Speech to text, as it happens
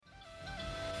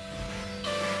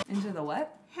Into the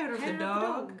what? Head of the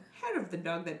dog. Head of the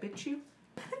dog that bit you.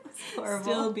 Horrible.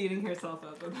 Still beating herself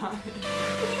up about it.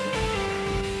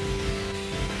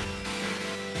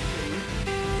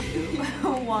 3,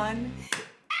 2, 1.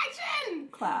 Action!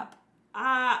 Clap.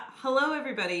 Hello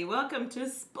everybody. Welcome to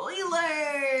Spoilers!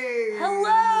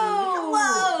 Hello!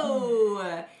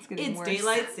 It's worse.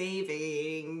 daylight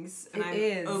savings. And I'm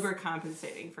is.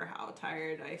 overcompensating for how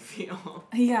tired I feel.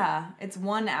 Yeah, it's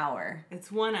 1 hour.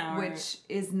 It's 1 hour. Which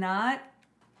is not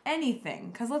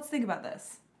anything. Because let's think about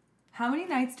this. How many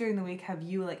nights during the week have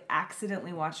you,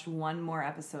 accidentally watched one more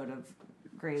episode of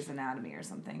Grey's Anatomy or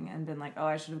something and been like, oh,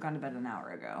 I should have gone to bed an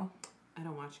hour ago? I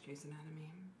don't watch Grey's Anatomy.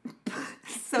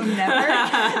 So never?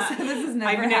 So this has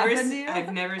never happened to you?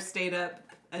 I've never stayed up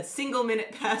a single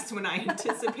minute past when I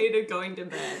anticipated going to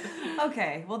bed.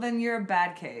 Okay, well then you're a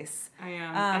bad case. I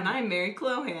am. And I'm Mary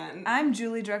Clohan. I'm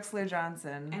Julie Drexler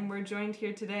Johnson. And we're joined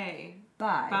here today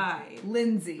by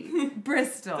Lindsay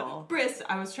Bristol.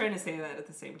 I was trying to say that at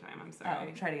the same time. I'm sorry.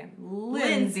 Oh, try it again.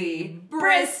 Lindsay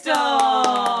Bristol.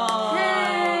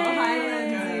 Hey! Hi,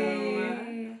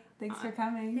 Lindsay. Thanks for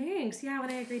coming. Thanks. Yeah,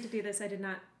 when I agreed to do this, I did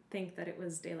not think that it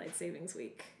was daylight savings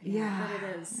week. Yeah, but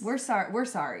it is. We're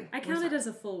sorry. I count it as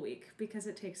a full week because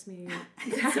it takes me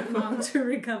that long to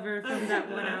recover from that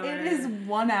 1 hour. It is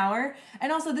 1 hour,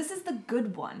 and also this is the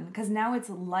good one because now it's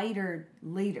lighter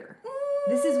later.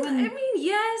 This is when. I mean,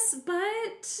 yes,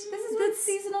 but this is when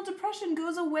seasonal depression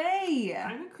goes away.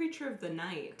 I'm a creature of the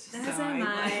night. As so am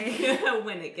I.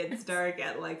 When it gets dark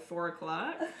at 4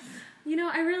 o'clock. You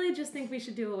know, I really just think we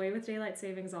should do away with daylight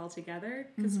savings altogether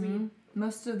because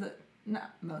most of the world, a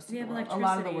electricity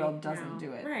lot of the world doesn't now.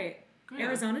 do it. Right. Yeah.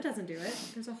 Arizona doesn't do it.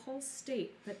 There's a whole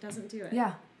state that doesn't do it.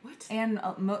 Yeah. What? And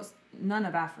none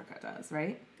of Africa does,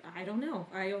 right? I don't know.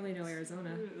 I only know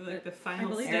Arizona. Like the final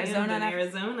believe stand Arizona in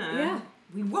Arizona. Yeah.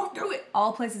 We won't do it.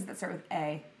 All places that start with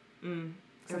A. Except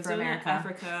for Arizona, America.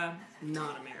 Africa,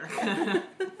 not America.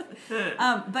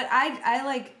 But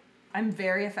I'm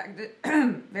very affected,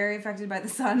 very affected by the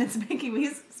sun. It's making me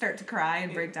start to cry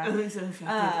and break down. I'm so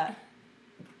affected.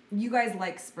 You guys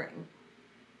like spring?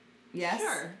 Yes?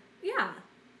 Sure. Yeah.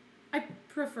 I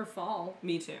prefer fall.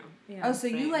 Me too. Yeah. Oh, so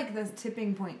you Same. like the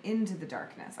tipping point into the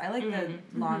darkness. I like the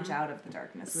launch out of the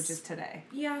darkness, which is today.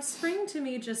 Yeah, spring to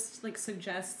me just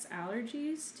suggests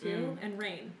allergies too and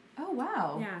rain. Oh,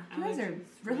 wow. Yeah. You guys are Allergies,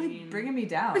 really rain. bringing me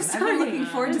down. I've Sorry. been looking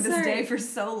forward to I'm this sorry. day for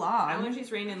so long.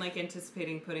 Allergies, rain, and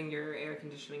anticipating putting your air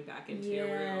conditioning back into your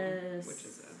room, Yes. which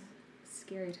is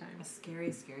Scary time. a scary,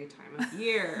 scary time of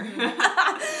year.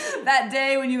 That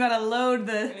day when you gotta load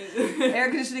the air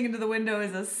conditioning into the window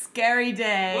is a scary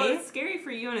day. Well, it's scary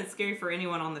for you and it's scary for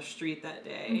anyone on the street that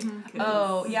day. 'Cause-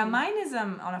 Oh, yeah, mine is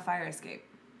on a fire escape,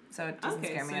 so it doesn't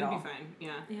Okay, scare so me at it'd all. be fine.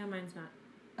 Yeah. Yeah, mine's not.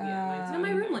 Yeah, mine's No, not my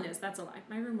either. room one is. That's a lie.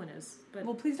 My room one is. But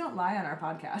Well, please don't lie on our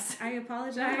podcast. I Fine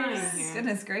apologize. here.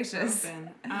 Goodness gracious.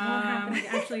 Open. It won't happen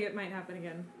again. Actually, it might happen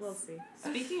again. We'll see.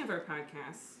 Speaking of our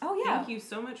podcast, Oh, yeah. thank you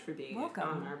so much for being Welcome.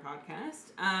 on our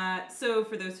podcast. So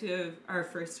for those who are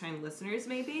first-time listeners,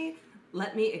 maybe,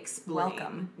 let me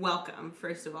explain. Welcome,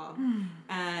 first of all.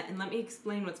 And let me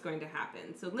explain what's going to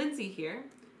happen. So Lindsay here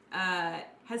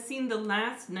has seen the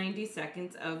last 90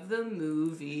 seconds of the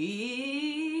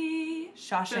movie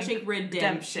Shawshank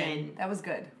Redemption. That was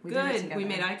good. We did it Good. together. We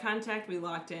made eye contact, we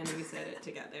locked in, and we said it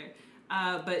together.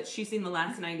 But she's seen the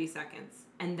last 90 seconds,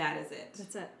 and that is it.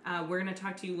 That's it. We're going to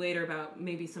talk to you later about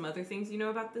maybe some other things you know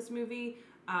about this movie.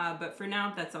 But for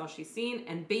now, that's all she's seen.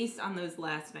 And based on those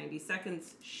last 90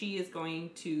 seconds, she is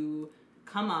going to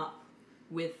come up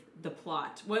with the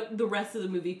plot, what the rest of the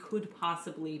movie could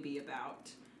possibly be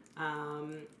about.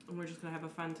 And we're just going to have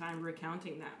a fun time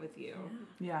recounting that with you.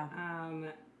 Yeah.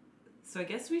 So I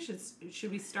guess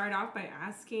should we start off by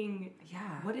asking, Yeah.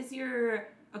 what is your,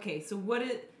 okay, so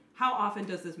how often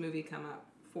does this movie come up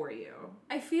for you?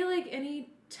 I feel like any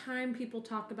time people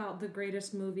talk about the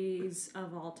greatest movies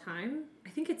of all time, I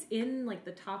think it's in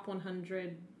the top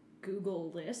 100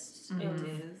 Google list of It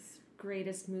is.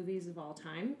 greatest movies of all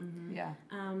time. Yeah.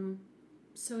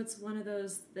 So it's one of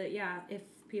those that, if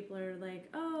people are like,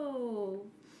 oh,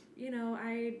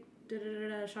 I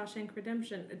Shawshank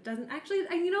Redemption. It doesn't actually,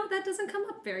 that doesn't come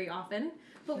up very often.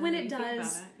 But when it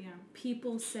does,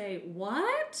 people say,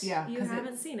 what? Yeah, You 'cause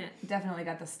haven't seen it. Definitely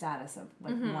got the status of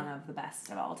one of the best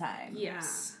of all time.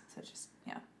 Yes. So just,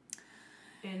 yeah.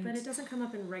 And But it doesn't come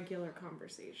up in regular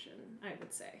conversation, I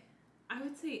would say. I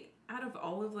would say out of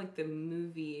all of the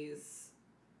movies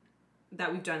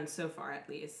that we've done so far, at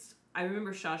least, I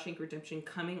remember Shawshank Redemption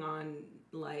coming on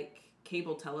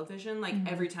cable television.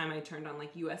 Every time I turned on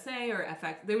USA or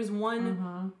FX, there was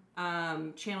one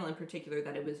channel in particular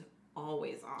that it was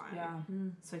always on. Yeah.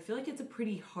 So I feel like it's a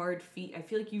pretty hard feat. I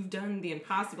feel like you've done the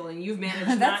impossible and you've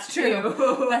managed That's not true.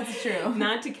 to That's true.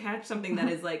 not to catch something that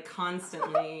is like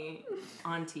constantly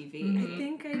on TV. I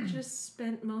think I just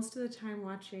spent most of the time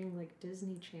watching like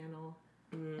Disney Channel,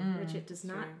 which it does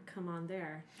not come on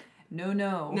there. No.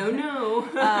 No.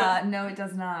 No, it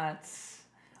does not.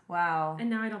 Wow. And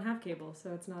now I don't have cable,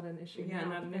 so it's not an issue. Yeah, now.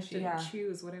 not an I have issue. to Yeah.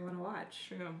 choose what I want to watch.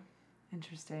 True.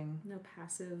 Interesting. No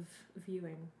passive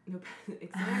viewing. No,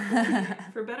 exactly.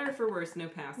 For better or for worse, no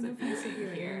passive No passive viewing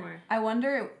viewing here. anymore. I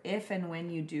wonder if and when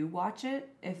you do watch it,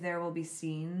 if there will be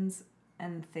scenes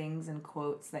and things and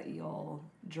quotes that you'll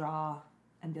draw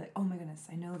and be like, oh my goodness,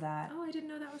 I know that. Oh, I didn't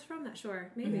know that was from that shore.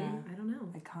 Maybe. Yeah. I don't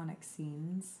know. Iconic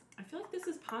scenes. I feel like this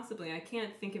is possibly. I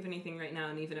can't think of anything right now,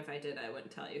 and even if I did, I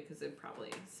wouldn't tell you because it'd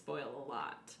probably spoil a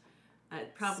lot.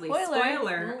 I'd probably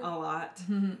Spoiler. a lot.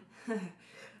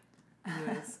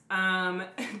 Anyways,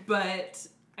 but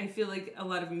I feel like a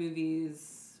lot of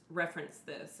movies reference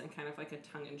this in kind of like a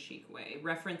tongue-in-cheek way.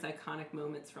 Reference iconic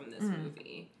moments from this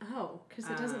movie. Oh, because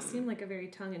it doesn't seem like a very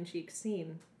tongue-in-cheek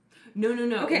scene. No.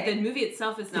 Okay. The movie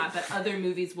itself is not, but other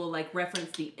movies will like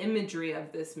reference the imagery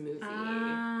of this movie.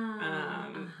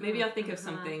 Maybe I'll think of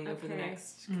something over the okay.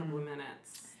 next couple of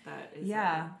minutes that is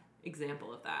Yeah. an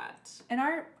example of that. And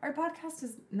our podcast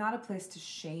is not a place to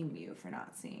shame you for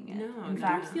not seeing it. No, In no.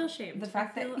 fact, Don't feel shamed. the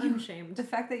fact I feel that you unshamed. the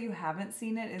fact that you haven't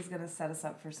seen it is going to set us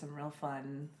up for some real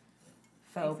fun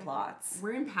faux Exactly. plots.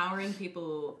 We're empowering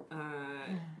people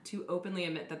to openly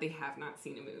admit that they have not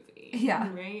seen a movie. Yeah.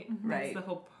 Right? Right. That's the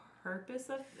whole purpose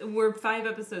of. We're 5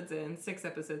 episodes in, 6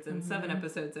 episodes in, 7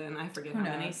 episodes in. I forget Who how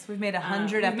many. knows? We've made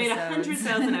 100 We've made episodes.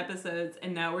 100,000 episodes,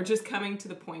 and now we're just coming to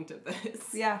the point of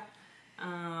this. Yeah. So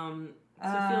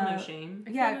feel no shame. I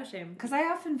feel Yeah. no shame. Because I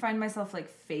often find myself like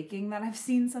faking that I've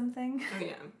seen something. Oh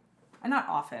yeah. Not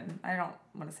often. I don't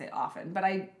want to say often, but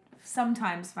I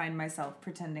sometimes find myself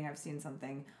pretending I've seen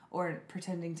something or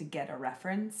pretending to get a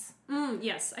reference.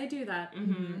 Yes, I do that.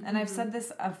 And I've said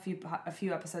this a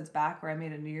few episodes back where I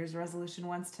made a New Year's resolution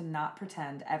once to not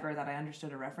pretend ever that I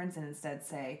understood a reference and instead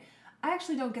say, I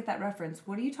actually don't get that reference.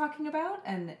 What are you talking about?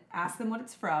 And ask them what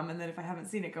it's from, and then if I haven't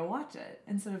seen it, go watch it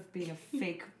instead of being a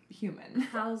fake human.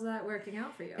 How's that working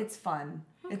out for you? It's fun.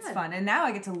 It's good. fun. And now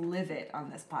I get to live it on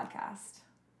this podcast.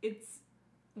 It's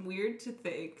weird to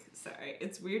think. Sorry,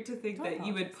 it's weird to think Don't that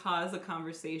you would apologize. pause a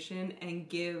conversation and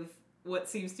give what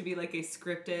seems to be like a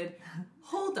scripted.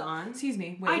 Hold on. Excuse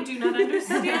me. Wait. I do not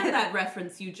understand that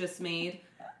reference you just made.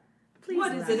 Please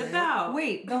What is it elaborate. about?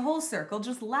 Wait, the whole circle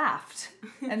just laughed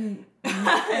and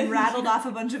rattled off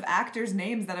a bunch of actors'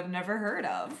 names that I've never heard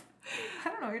of. I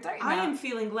don't know what you're talking about. I am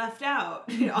feeling left out.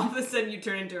 You know, all of a sudden you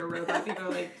turn into a robot. People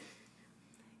are like,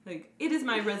 it is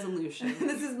my resolution.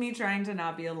 This is me trying to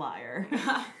not be a liar.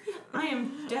 I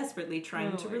am desperately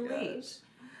trying Oh to my relate. gosh.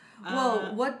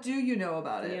 Well, what do you know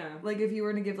about it? yeah. Like, if you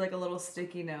were to give like a little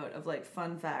sticky note of like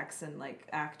fun facts and like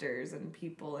actors and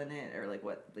people in it, or like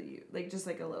what the like just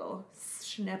like a little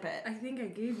snippet. I think I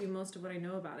gave you most of what I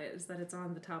know about it, is that it's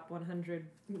on the top 100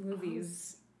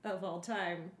 movies of all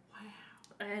time.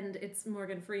 Wow. And it's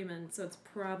Morgan Freeman, so it's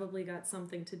probably got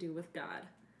something to do with God.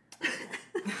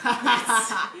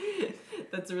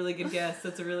 That's a really good guess.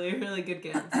 That's a really, really good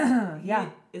guess. Yeah.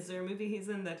 Is there a movie he's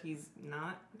in that he's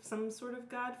not some sort of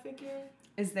god figure?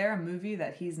 Is there a movie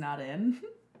that he's not in?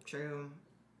 True.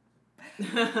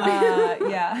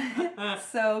 Yeah.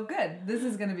 So good. This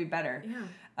is gonna be better.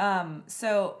 Yeah.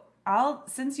 So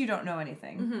since you don't know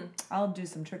anything, I'll do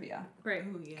some trivia. Great.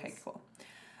 Ooh, yes. Okay, cool.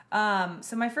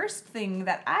 So my first thing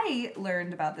that I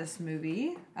learned about this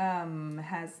movie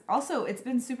it's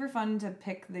been super fun to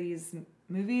pick these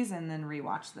movies and then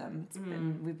rewatch them.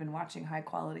 We've been watching high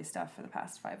quality stuff for the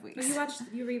past 5 weeks. Oh,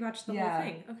 you rewatched the Yeah. whole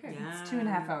thing. Okay. Yeah. It's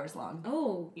 2.5 hours long.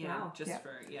 Oh, Yeah, wow. just Yeah.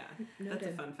 for, That's a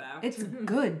Noted. fun fact. It's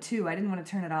good too. I didn't want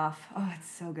to turn it off. Oh, it's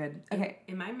so good. Okay.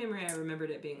 In my memory, I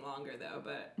remembered it being longer, though,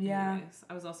 but Yeah. anyways,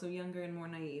 I was also younger and more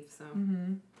naive, so.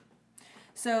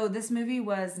 So this movie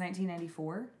was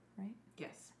 1994, right?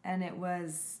 Yes. And it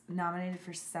was nominated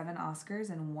for 7 Oscars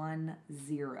and won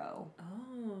 0.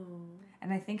 Oh.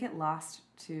 And I think it lost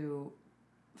to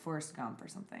Forrest Gump or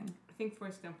something. I think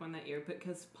Forrest Gump won that year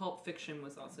because Pulp Fiction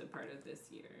was also part of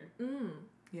this year.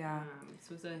 Yeah.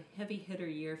 So it was a heavy hitter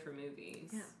year for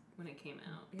movies Yeah. when it came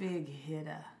out. Big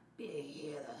hitter. Big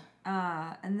hitter.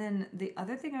 And then the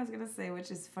other thing I was going to say,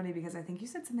 which is funny because I think you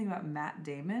said something about Matt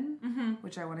Damon,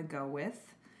 which I want to go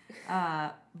with.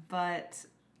 But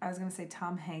I was going to say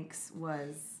Tom Hanks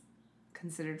was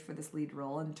considered for this lead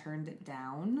role and turned it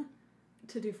down.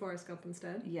 To do Forrest Gump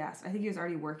instead? Yes, I think he was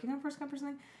already working on Forrest Gump or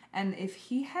something. And if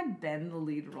he had been the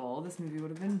lead role, this movie would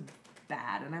have been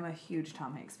bad, and I'm a huge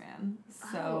Tom Hanks fan.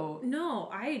 So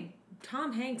no,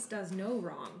 Tom Hanks does no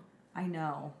wrong. I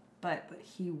know, but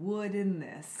he would in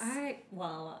this. I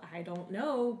don't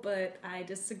know, but I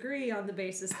disagree on the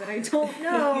basis that I don't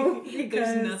know. Because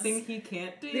There's nothing he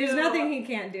can't do. There's nothing he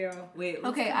can't do. Wait.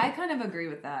 Okay, I kind of agree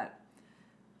with that.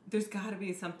 There's got to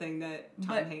be something that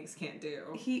Tom Hanks can't do.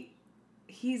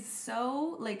 He's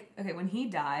so, like, okay, when he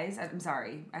dies, I'm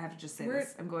sorry, I have to just say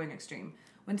this, I'm going extreme.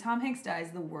 When Tom Hanks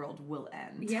dies, the world will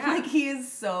end. Yeah. Like, he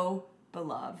is so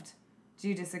beloved. Do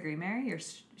you disagree, Mary?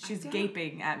 She's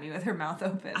gaping at me with her mouth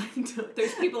open.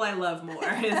 There's people I love more,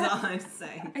 is all I'm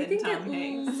saying, than I think Tom at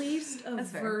Hanks. least a That's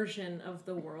fair. version of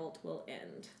the world will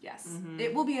end. Yes. Mm-hmm.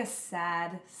 It will be a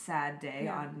sad, sad day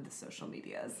on the social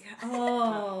medias.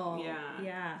 Oh. Yeah.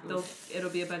 Yeah.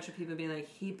 It'll be a bunch of people being like,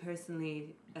 he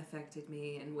personally affected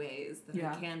me in ways that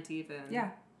I can't even. Yeah.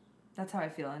 That's how I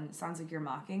feel. And it sounds like you're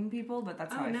mocking people, but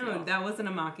that's how Oh, I no, feel. that wasn't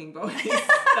a mocking voice.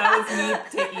 That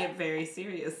was me taking it very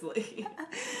seriously.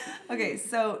 Okay,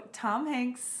 so Tom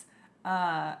Hanks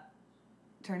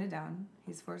turned it down.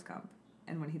 He's Forrest Gump.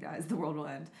 And when he dies, the world will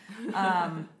end.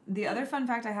 The other fun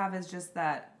fact I have is just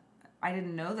that I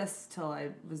didn't know this till I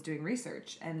was doing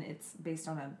research, and it's based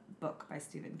on a book by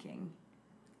Stephen King,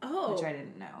 Oh. which I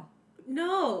didn't know.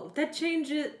 No, that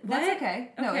changes. What? That's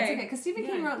okay. No, it's Okay. okay. Because Stephen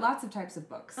King wrote lots of types of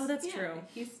books. Oh, that's Yeah,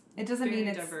 true. It doesn't very mean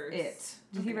it's diverse. it.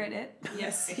 Did he write it?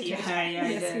 Yes. Yeah, he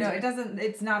Yes, did. No, it doesn't.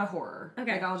 It's not a horror.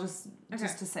 Okay. Like, I'll just Okay.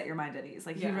 to set your mind at ease.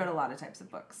 Like, he Yeah. wrote a lot of types of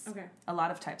books. Okay. A lot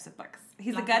of types of books.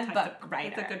 He's Lots a of good types book of-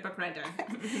 writer. He's a good book writer.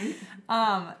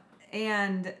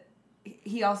 And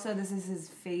he also, this is his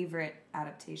favorite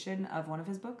adaptation of one of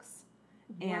his books.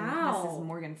 And Wow. this is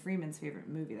Morgan Freeman's favorite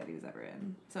movie that he was ever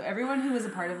in. So everyone who was a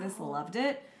part of this loved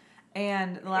it.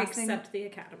 And the last thing... Except the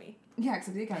Academy. Yeah,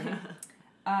 except the Academy.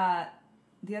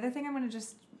 The other thing I'm going to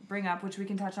just bring up, which we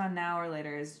can touch on now or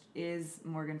later, is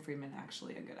Morgan Freeman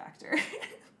actually a good actor?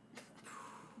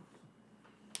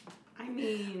 I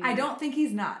mean... I don't think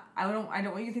he's not. I don't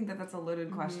want you to think that that's a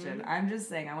loaded question. I'm just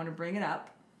saying I want to bring it up.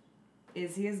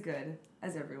 Is he as good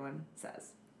as everyone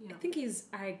says? Yeah. I think he's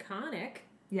iconic.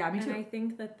 Yeah, me too. And I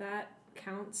think that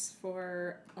counts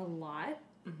for a lot.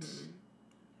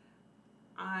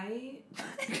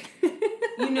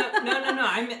 No.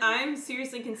 I'm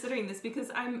seriously considering this because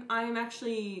I'm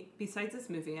actually, besides this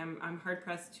movie, I'm hard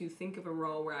pressed to think of a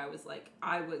role where I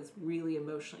was really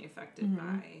emotionally affected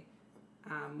by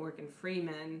Morgan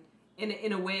Freeman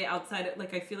in a way outside of,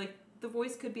 like, I feel like the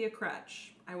voice could be a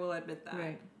crutch. I will admit that.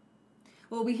 Right.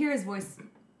 Well, we hear his voice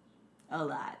a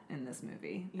lot in this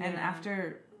movie. Yeah. And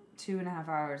after 2.5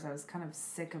 hours, I was kind of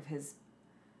sick of his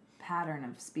pattern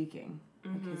of speaking,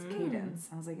 like his cadence.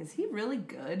 I was like, is he really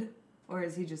good? Or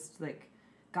is he just, like,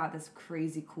 got this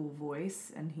crazy cool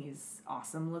voice and he's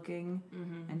awesome looking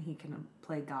and he can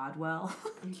play God well?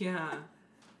 Yeah.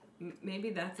 Maybe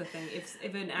that's the thing.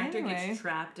 If an actor Anyway. gets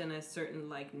trapped in a certain,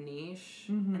 like, niche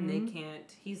and they can't,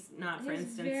 he's not, for He's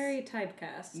instance... very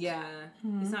typecast. Yeah.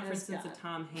 He's not, for As instance, God. a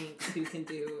Tom Hanks who can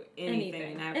do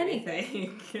anything and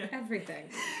Anything. everything. Everything.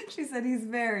 She said he's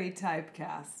very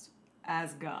typecast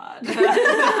as God.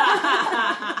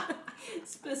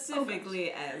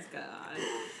 Specifically as God.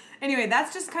 Anyway,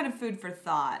 that's just kind of food for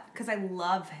thought because I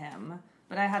love him.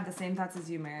 But I had the same thoughts as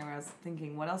you, Mary, where I was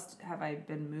thinking, what else have I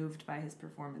been moved by his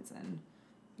performance in?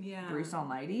 Yeah. Bruce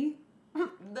Almighty?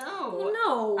 No.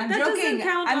 No, I'm that joking. doesn't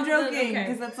count. I'm on the- joking okay.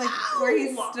 because that's like where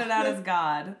he stood out as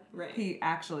God. Right. He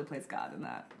actually plays God in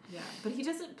that. Yeah, but he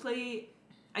doesn't play.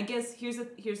 I guess here's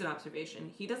an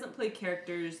observation. He doesn't play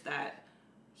characters that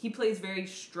he plays very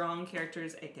strong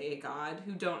characters, aka God,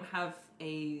 who don't have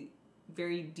a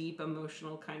very deep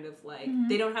emotional kind of like.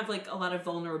 They don't have like a lot of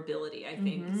vulnerability. I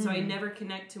think so. I never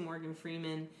connect to Morgan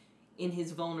Freeman in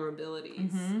his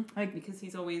vulnerabilities, Like, because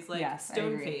he's always like Yes, I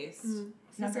stone agree. faced.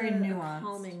 it's not He's very a nuanced.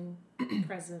 calming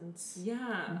presence.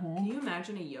 Yeah, can you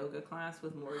imagine a yoga class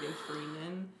with Morgan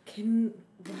Freeman?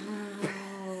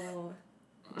 Wow.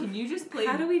 Can you just play?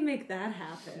 How do we make that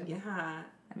happen? Yeah.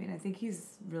 I mean, I think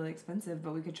he's really expensive,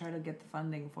 but we could try to get the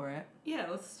funding for it. Yeah,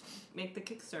 let's make the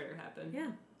Kickstarter happen. Yeah.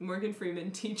 Morgan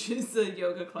Freeman teaches a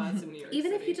yoga class in New York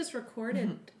Even City. if you just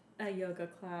recorded a yoga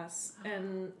class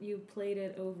and you played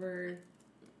it over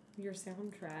your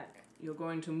soundtrack. You're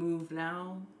going to move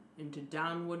now into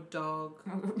Downward Dog.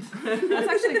 That's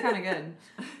actually kind of good.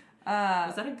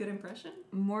 Was that a good impression?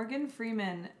 Morgan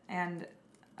Freeman and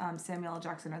Samuel L.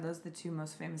 Jackson, are those the two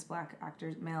most famous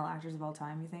male actors of all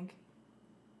time, you think?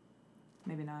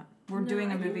 Maybe not. We're No,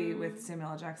 doing a I movie think- with Samuel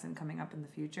L. Jackson coming up in the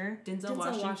future. Denzel Denzel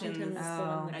Washington Washington. was the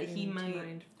one that he came to might-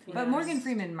 mind. But Yes. Morgan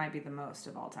Freeman might be the most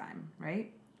of all time,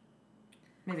 right?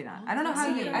 Maybe not. I don't know how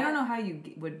you. I don't know how you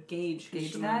would Gauge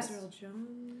that. Earl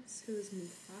Jones, who's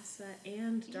Mufasa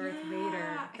and Darth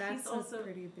Vader. That's also a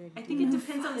pretty big. I think it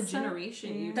depends on the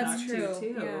generation you That's talk true. to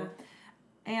too. Yeah.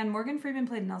 And Morgan Freeman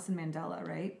played Nelson Mandela,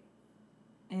 right?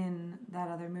 In that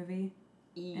other movie,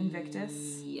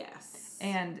 Invictus. Yes.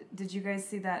 And did you guys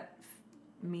see that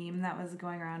meme that was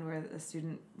going around where a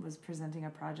student was presenting a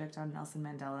project on Nelson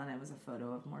Mandela, and it was a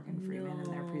photo of Morgan Freeman in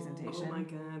their presentation? Oh my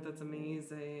god, that's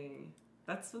amazing.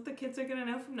 That's what the kids are gonna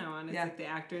know from now on. It's like the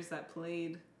actors that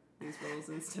played these roles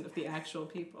instead of the actual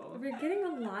people. We're getting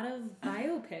a lot of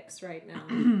biopics right now.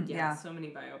 Yeah. So many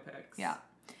biopics. Yeah.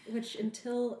 Which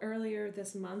until earlier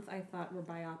this month I thought were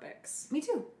biopics. Me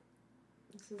too.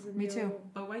 This is a Me new, too.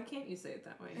 But why can't you say it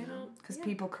that way? I don't. Because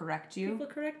people correct you, People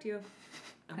correct you.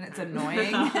 and it's Okay.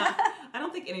 annoying. I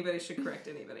don't think anybody should correct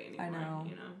anybody anymore. I know.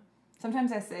 You know.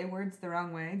 Sometimes I say words the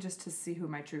wrong way just to see who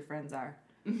my true friends are.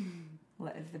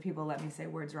 If the people let me say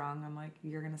words wrong, I'm like,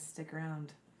 you're gonna stick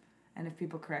around. And if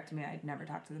people correct me, I'd never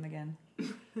talk to them again.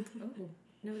 Oh,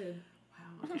 noted.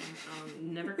 Wow. Okay.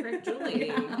 Never correct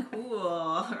Julie. Cool.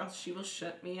 Or else she will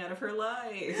shut me out of her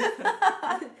life.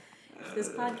 If this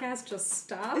podcast just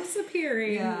stops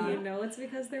appearing, Yeah. you know it's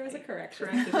because there was a correction.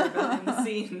 Corrected her behind the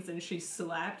scenes and she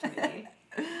slapped me.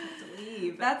 To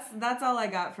leave. That's all I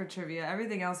got for trivia.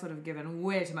 Everything else would have given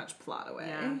way too much plot away.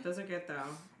 Yeah, those are good though.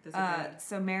 Those are good.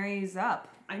 So Mary's up.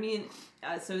 I mean,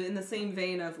 so in the same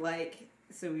vein of like,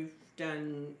 so we've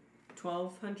done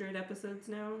 1,200 episodes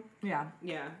now. Yeah.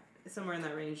 Yeah, somewhere in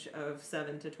that range of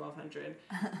 7 to 1,200.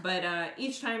 But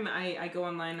each time I go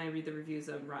online, I read the reviews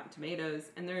of Rotten Tomatoes,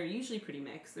 and they're usually pretty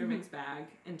mixed. They're a mixed bag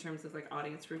in terms of like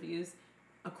audience reviews.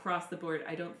 Across the board,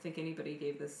 I don't think anybody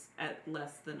gave this at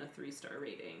less than a 3-star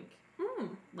rating.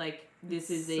 Like,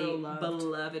 this is So a loved.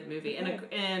 beloved movie.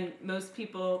 And most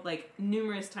people, like,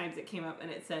 numerous times it came up and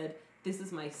it said, this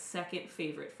is my second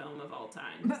favorite film of all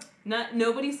time.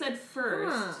 Nobody said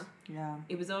first. Huh. Yeah.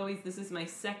 It was always, this is my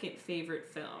second favorite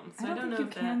film. So I don't know think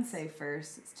if you can that's... say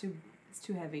first. It's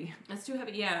too heavy. That's too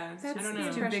heavy, yeah. That's I don't the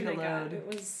know. Too big impression a I got. load. It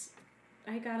was.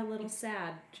 I got a little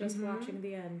sad just watching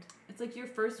the end. It's like your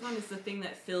first one is the thing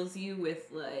that fills you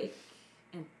with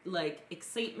like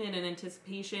excitement and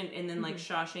anticipation, and then like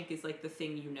Shawshank is like the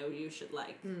thing you know you should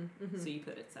like. So you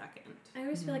put it second. I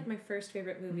always feel like my first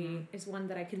favorite movie is one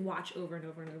that I can watch over and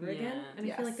over and over again. Yeah. And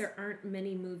I feel like Yes. there aren't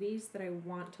many movies that I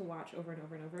want to watch over and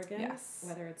over and over again. Yes.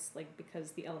 Whether it's like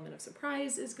because the element of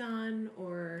surprise is gone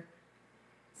or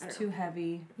I It's don't too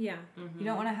heavy. yeah. You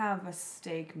don't want to have a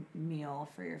steak meal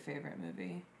for your favorite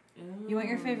movie. You want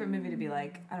your favorite movie to be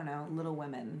like, I don't know, Little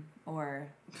Women or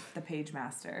The Page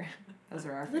Master. Those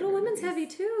are our favorite Little Women's movies. heavy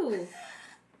too.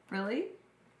 Really?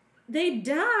 They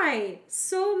die.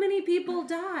 So many people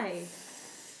die.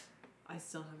 I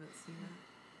still haven't seen it.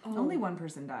 Oh. Only one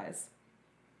person dies.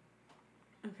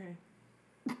 Okay.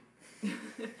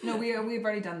 No, we've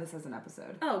already done this as an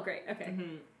episode. Oh, great. Okay.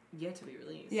 Yet to be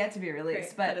released. Yet to be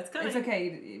released, Great. but But it's it's coming.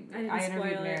 okay. I didn't I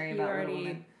interviewed spoil Mary it. about You Little already.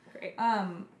 Women. Great.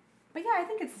 But yeah, I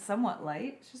think it's somewhat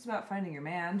light. It's just about finding your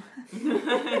man.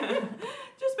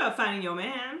 Just about finding your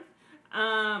man.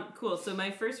 Cool. So my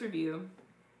first review.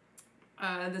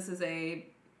 This is a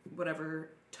whatever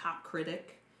top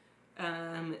critic.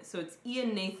 So it's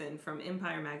Ian Nathan from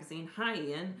Empire Magazine. Hi,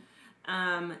 Ian.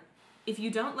 If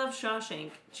you don't love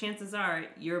Shawshank, chances are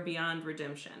you're beyond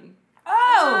redemption.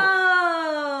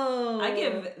 Oh! I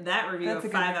give that review That's a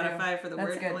a 5 good out of review. 5 for the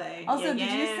That's good. wordplay. Also, Yeah, did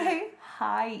you yeah. say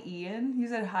hi, Ian? You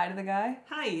said hi to the guy?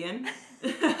 Hi, Ian.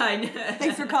 I know.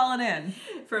 Thanks for calling in.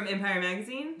 From Empire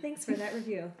Magazine. Thanks for that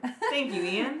review. Thank you,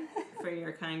 Ian, for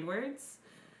your kind words.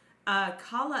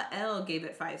 Kala L gave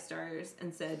it 5 stars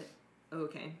and said,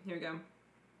 okay, here we go.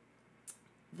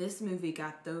 This movie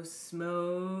got those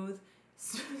smooth...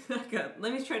 God,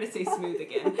 let me try to say smooth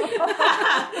again.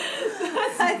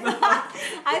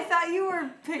 I thought you were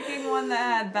picking one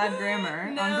that had bad grammar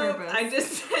on No, purpose. I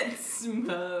just said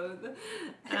smooth.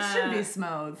 It should be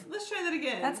smooth. Let's try that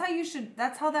again. That's how you should.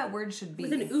 That's how that word should be.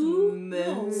 With an ooh?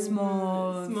 Smooth.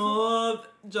 Smooth. Smooth,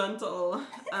 gentle.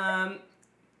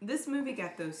 This movie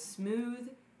got those smooth,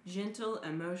 gentle,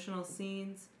 emotional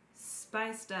scenes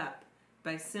spiced up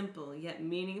by simple yet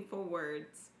meaningful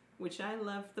words, which I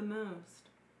love the most.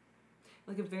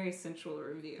 Like a very sensual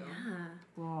review. Yeah.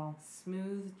 Wow.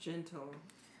 Smooth, gentle,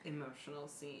 emotional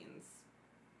scenes.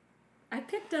 I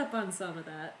picked up on some of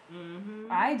that. Mm-hmm.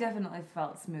 I definitely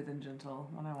felt smooth and gentle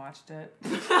when I watched it.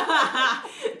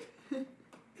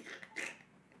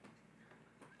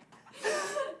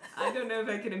 I don't know if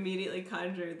I can immediately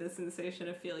conjure the sensation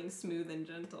of feeling smooth and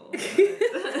gentle.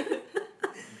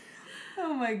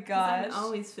 Oh my 'Cause gosh. I'm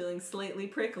always feeling slightly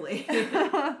prickly.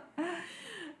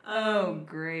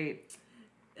 Great.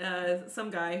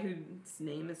 Some guy whose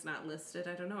name is not listed.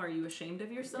 I don't know. Are you ashamed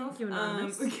of yourself? Thank you,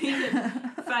 Anonymous. Gave it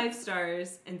 5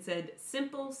 stars and said,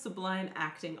 simple, sublime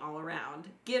acting all around.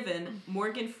 Given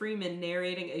Morgan Freeman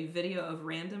narrating a video of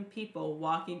random people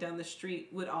walking down the street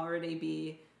would already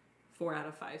be 4 out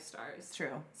of 5 stars.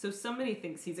 True. So somebody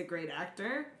thinks he's a great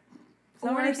actor.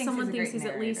 Or someone thinks he's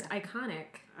at least iconic.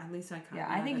 At least iconic. Yeah,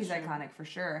 I think he's true. iconic for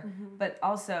sure. But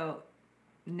also,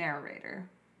 narrator.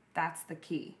 That's the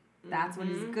key. That's what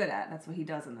he's good at. That's what he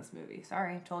does in this movie.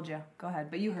 Sorry, told you. Go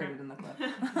ahead. But you heard it in the clip.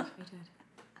 I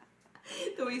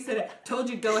did. The way you said it. Told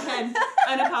you, go ahead.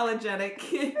 Unapologetic.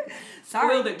 Sorry,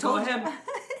 Spoiled it. Go told you. ahead.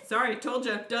 Sorry, told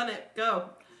you. Done it. Go.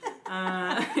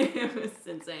 It was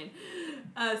insane.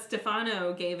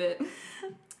 Stefano gave it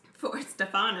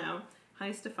Stefano.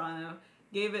 Hi, Stefano.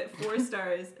 Gave it 4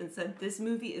 stars and said, this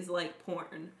movie is like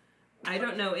porn. I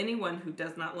don't know anyone who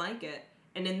does not like it.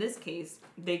 And in this case,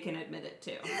 they can admit it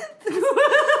too.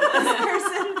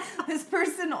 This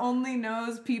person only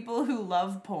knows people who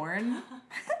love porn.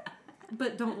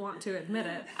 But don't want to admit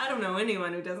it. I don't know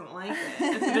anyone who doesn't like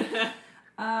it.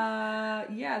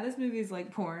 Yeah, this movie is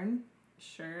like porn.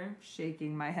 Sure.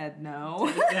 Shaking my head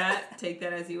no. Take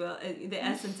that as you will. The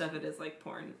essence of it is like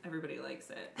porn. Everybody likes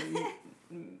it.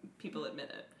 And people admit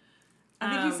it. I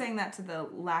think he's saying that to the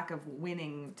lack of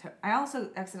winning. I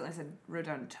also accidentally wrote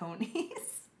down Tonys.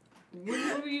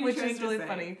 What were you Which trying is to really say?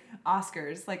 funny.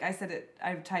 Oscars. Like I said it,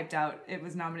 I typed out it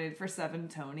was nominated for 7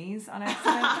 Tonys on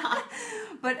accident.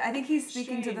 But I think he's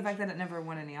speaking to the fact that it never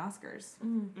won any Oscars.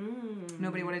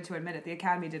 Nobody wanted to admit it. The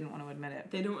Academy didn't want to admit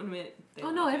it. They don't admit. Oh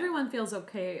no, everyone feels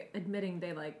okay admitting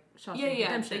they like Shawshank Yeah,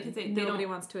 Redemption. they can say Nobody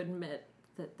wants to admit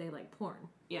that they like porn.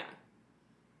 Yeah.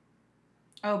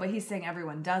 Oh, but he's saying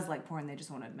everyone does like porn, they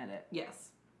just won't admit it. Yes.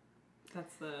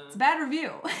 That's It's a bad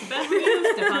review. It's a bad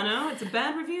review, Stefano. It's a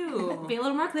bad review. Be a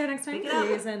little more clear next time, Pick it up.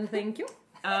 please, and thank you.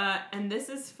 And this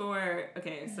is for,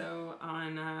 so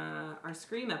on our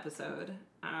Scream episode,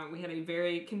 we had a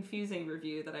very confusing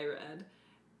review that I read.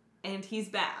 And he's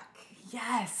back.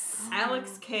 Yes.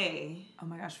 Alex K. Oh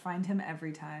my gosh, find him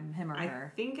every time, him or I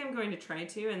her. think I'm going to try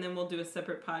to, and then we'll do a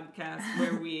separate podcast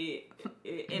where we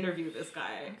interview this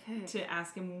guy to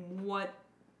ask him what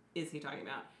is he talking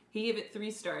about. He gave it 3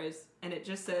 stars, and it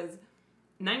just says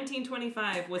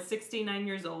 1925 was 69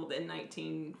 years old in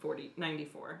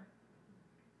 1994.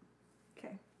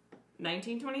 Okay.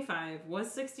 1925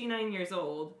 was 69 years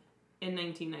old in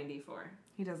 1994.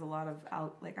 He does a lot of,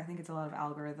 I think it's a lot of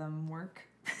algorithm work.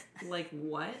 Like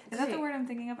what? Is that the word I'm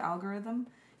thinking of? Algorithm?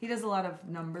 He does a lot of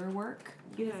number work.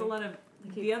 He does a lot of...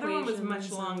 Like the other one was much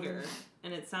equations longer,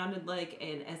 and it sounded like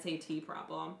an SAT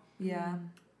problem. Yeah.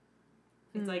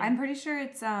 It's like... I'm pretty sure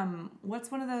it's,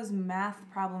 what's one of those math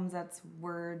problems that's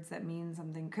words that mean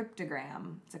something?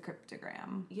 Cryptogram. It's a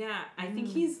cryptogram. Yeah, I think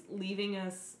he's leaving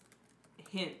us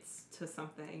hints to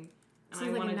something. And So I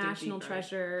like want a to National dig deeper.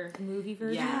 Treasure movie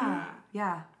version. Yeah.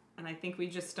 Yeah. And I think we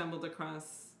just stumbled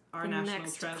across our The National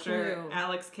next Treasure, clue.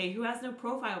 Alex K., who has no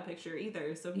profile picture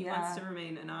either, so he Yeah. wants to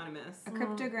remain anonymous. A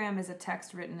cryptogram is a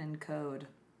text written in code.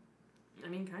 I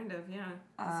mean, kind of, yeah.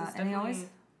 And This is he definitely always-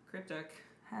 cryptic.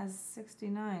 Has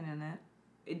 69 in it,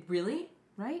 It really?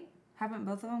 right? Haven't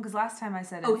both of them? Because last time I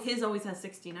said Oh, it's- his always has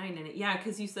 69 in it. Yeah,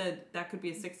 because you said that could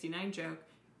be a 69 joke.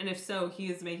 And if so,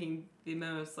 he is making the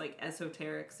most, like,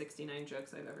 esoteric 69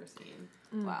 jokes I've ever seen.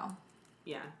 Wow.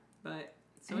 Yeah, but...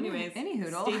 So Any- anyways, any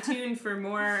hoodle. stay tuned for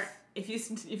more... If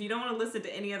you don't want to listen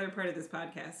to any other part of this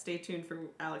podcast, stay tuned for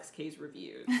Alex K's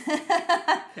reviews.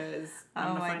 Because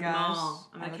I'm Oh going to my find them gosh. all.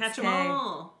 I'm going to Alex catch them K.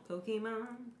 all.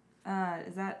 Pokemon.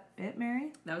 Is that it,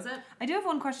 Mary? That was it? I do have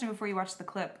one question before you watch the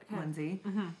clip, Lindsay.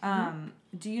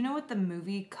 Do you know what the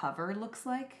movie cover looks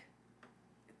like?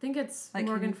 I think it's Like,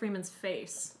 Morgan can you- Freeman's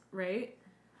face, right?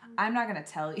 I'm not going to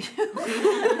tell you.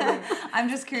 I'm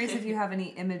just curious if you have any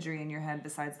imagery in your head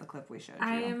besides the clip we showed you.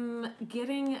 I am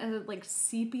getting a like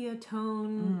sepia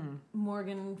tone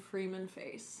Morgan Freeman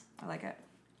face. I like it.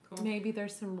 Cool. Maybe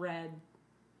there's some red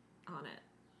on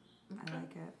it. I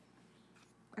like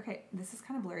it. Okay, this is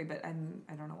kind of blurry, but I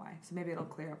don't know why. So maybe it'll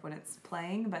clear up when it's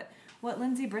playing. But what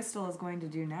Lindsay Bristol is going to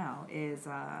do now is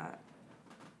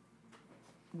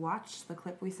watch the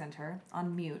clip we sent her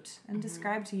on mute and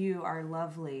describe to you, our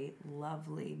lovely,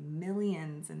 lovely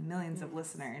millions and millions of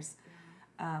listeners,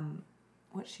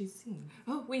 what she's seeing.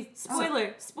 Oh, wait.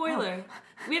 Spoiler. Spoiler.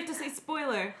 We have to say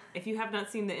spoiler. If you have not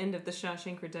seen the end of The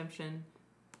Shawshank Redemption...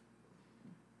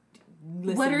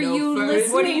 What are you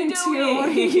first. What are you listening to? doing? What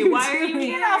are you Why are you doing?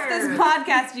 here? Get off this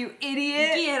podcast, you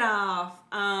idiot! Get off.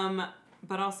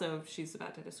 But also, she's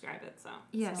about to describe it, so.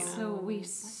 Yes, so we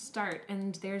start,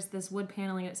 and there's this wood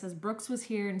paneling. It says, Brooks was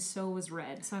here, and so was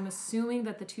Red. So I'm assuming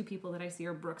that the two people that I see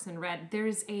are Brooks and Red.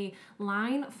 There's a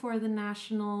line for the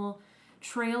National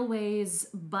Trailways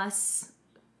bus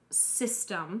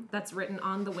system that's written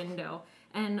on the window.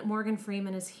 And Morgan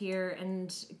Freeman is here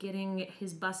and getting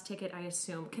his bus ticket, I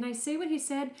assume. Can I say what he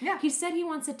said? Yeah. He said he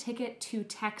wants a ticket to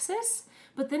Texas,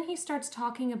 but then he starts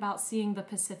talking about seeing the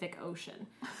Pacific Ocean.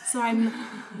 So I'm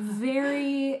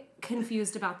very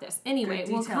confused about this. Anyway,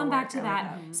 Good we'll detail come back work. to I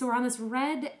that. like So we're on this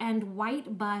red and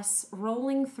white bus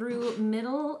rolling through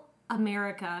middle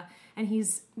America, and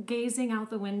he's gazing out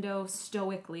the window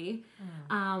stoically,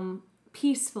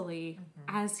 peacefully,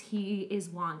 as he is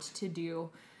wont to do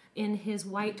in his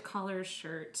white collar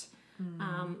shirt.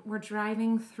 We're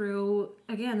driving through,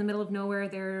 again, the middle of nowhere.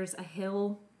 There's a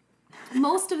hill.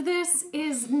 Most of this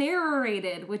is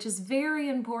narrated, which is very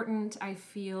important, I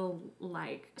feel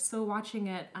like. So watching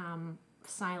it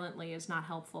silently is not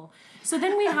helpful. So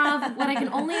then we have what I can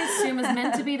only assume is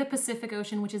meant to be the Pacific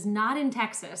Ocean, which is not in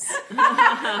Texas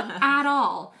at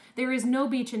all. There is no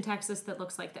beach in Texas that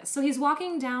looks like this. So he's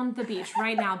walking down the beach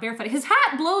right now, barefoot. His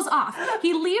hat blows off.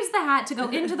 He leaves the hat to go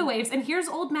into the waves, and here's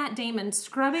old Matt Damon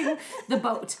scrubbing the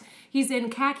boat. He's in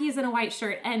khakis and a white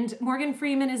shirt, and Morgan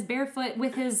Freeman is barefoot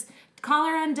with his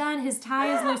collar undone, his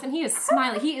tie is loose, and he is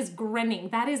smiling. He is grinning.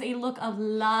 That is a look of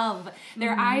love.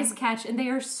 Their eyes catch, and they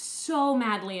are so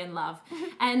madly in love.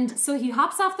 And so he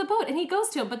hops off the boat, and he goes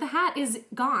to him, but the hat is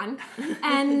gone,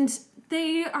 and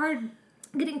they are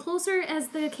getting closer as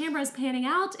the camera is panning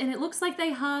out, and it looks like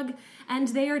they hug, and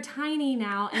they are tiny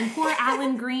now. And poor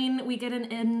Alan Green, we get an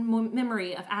in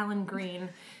memory of Alan Green,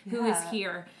 who is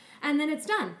here. And then it's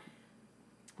done.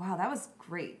 Wow, that was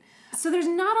great. So there's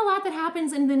not a lot that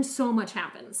happens, and then so much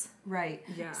happens. Right.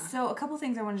 Yeah. So a couple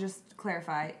things I want to just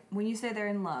clarify. When you say they're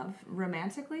in love,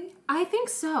 romantically? I think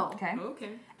so. Okay.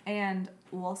 Okay. And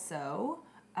also,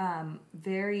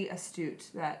 very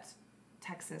astute that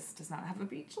Texas does not have a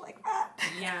beach like that.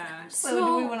 Yeah. So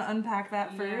do we want to unpack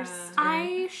that first? Yeah.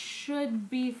 I should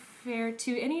be fair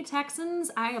to any Texans.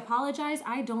 I apologize.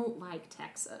 I don't like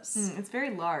Texas. It's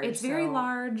very large. It's very so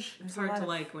large. It's hard to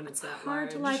like when it's that Hard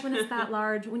large. to like when it's that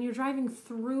large. When you're driving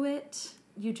through it,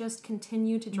 you just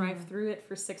continue to drive through it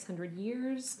for 600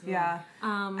 years. Yeah.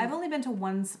 I've only been to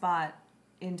one spot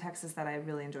in Texas that I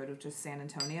really enjoyed, which is San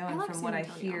Antonio. And like from San what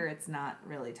Antonio. I hear, it's not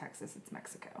really Texas, it's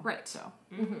Mexico. Right. So,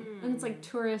 And it's like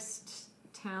tourist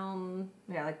town.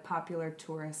 yeah, like popular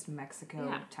tourist Mexico,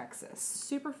 Yeah. Texas.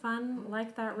 Super fun.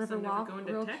 Like that So river never walk. going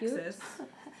to Real Texas. cute.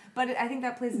 But I think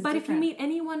that place is But if you different. meet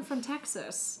anyone from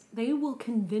Texas, they will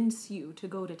convince you to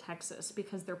go to Texas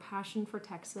because their passion for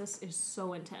Texas is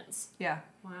so intense. Yeah.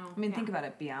 Wow. I mean, think about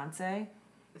it. Beyonce.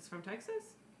 It's from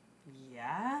Texas?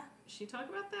 Yeah. Did she talk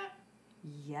about that?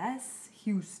 Yes.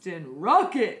 Houston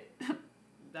Rocket. I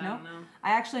No? don't know.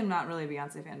 I actually am not really a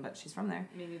Beyonce fan, but she's from there.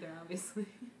 Me neither, obviously.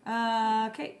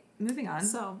 Okay, moving on.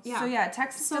 So, yeah. So yeah,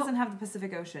 Texas So- doesn't have the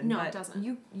Pacific Ocean. No, but it doesn't.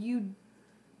 You.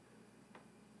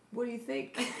 What do you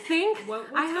think? I think What's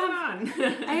I have going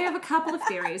on? I have a couple of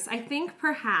theories. I think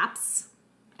perhaps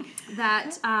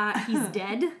that he's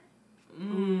dead.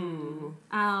 Ooh,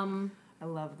 I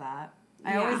love that.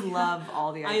 I Yeah. always love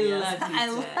all the I ideas. love he's I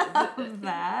dead. love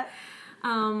that.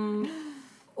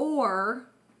 Or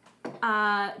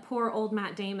poor old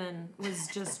Matt Damon was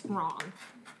just wrong.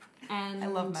 And I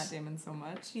love Matt Damon so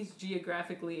much. He's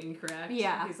geographically incorrect.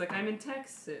 Yeah. He's like, I'm in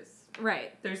Texas.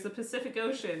 Right. There's the Pacific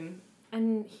Ocean.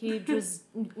 And he was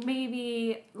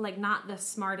maybe like not the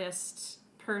smartest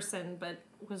person, but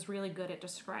was really good at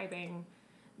describing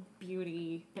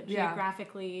beauty that Yeah.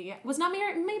 geographically was not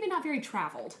maybe not very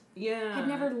traveled. Yeah. Had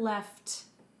never left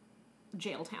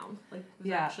Jailtown. Like, was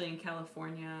Yeah. actually in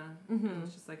California. Mm-hmm. And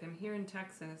it's just like, I'm here in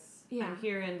Texas. Yeah. I'm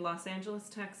here in Los Angeles,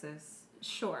 Texas.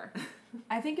 Sure.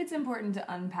 I think it's important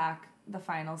to unpack the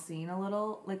final scene a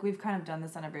little. Like we've kind of done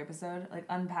this on every episode. Like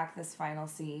unpack this final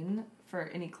scene for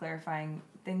any clarifying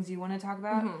things you want to talk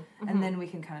about, and then we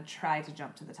can kind of try to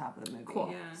jump to the top of the movie. Cool.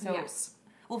 Yeah. So, Yes.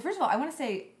 well, first of all, I want to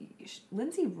say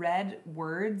Lindsay read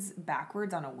words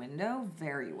backwards on a window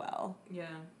very well. Yeah.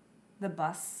 The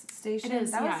bus station. It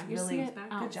is. That Yeah. was You really see it good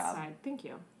outside. job. Thank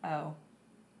you. Oh,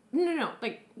 No.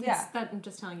 Like Yeah. I'm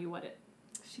just telling you what it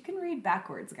she can read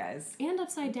backwards, guys. and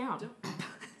upside down. Don't-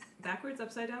 Backwards,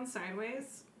 upside down,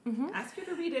 sideways. Mm-hmm. Ask her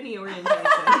to read any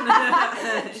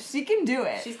orientation. She can do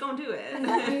it. She's gonna do it.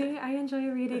 I enjoy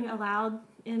reading aloud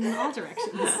in all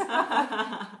directions.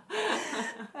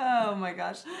 Oh my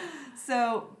gosh.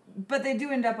 So, but they do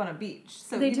end up on a beach.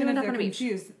 So They do even end if up they're on a beach.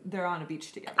 confused, they're on a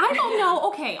beach together. I don't know.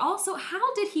 Okay. Also,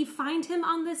 how did he find him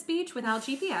on this beach without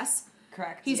GPS?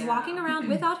 Correct. He's Yeah. walking around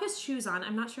without his shoes on.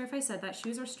 I'm not sure if I said that.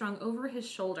 Shoes are strung over his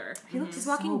shoulder. He's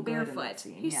walking so good in that barefoot.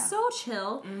 scene, He's yeah. so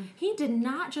chill. He did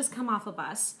not just come off a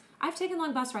bus. I've taken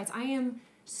long bus rides. I am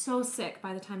so sick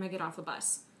by the time I get off a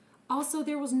bus. Also,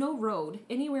 there was no road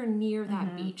anywhere near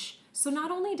that beach. So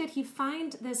not only did he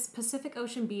find this Pacific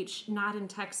Ocean beach not in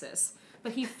Texas,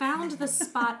 but he found the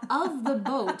spot of the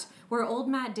boat where old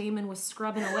Matt Damon was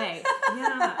scrubbing away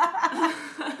Yeah.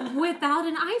 without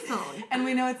an iPhone. And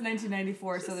we know it's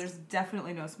 1994, so there's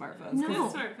definitely no smartphones. No. No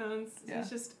smartphones. Yeah. He's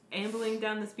just ambling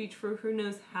down this beach for who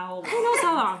knows how long. Who knows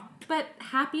how long? But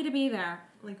happy to be there.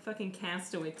 Like fucking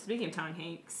Castaway. Speaking of Tom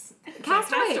Hanks. It's like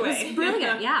Castaway was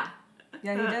brilliant, yeah.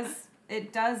 Yeah, he does.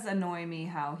 It does annoy me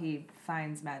how he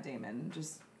finds Matt Damon.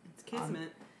 Just It's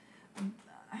kismet.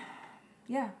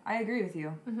 yeah, I agree with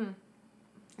you.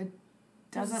 It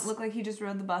doesn't There's- look like he just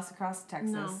rode the bus across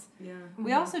Texas. No. Yeah.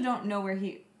 We also don't know where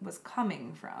he was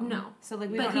coming from. No. So like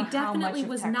we But don't he know how much definitely of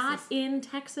was Texas. not in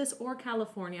Texas or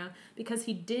California because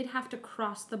he did have to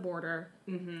cross the border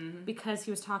because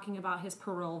he was talking about his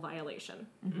parole violation.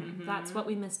 That's what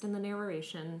we missed in the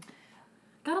narration.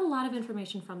 Got a lot of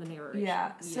information from the narration.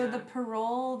 Yeah. So Yeah. the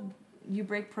parole, you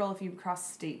break parole if you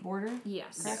cross state border.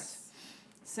 Yes. Correct. Yes.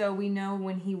 So we know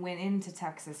when he went into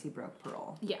Texas, he broke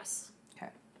parole. Yes. Okay.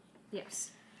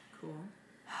 Yes. Cool.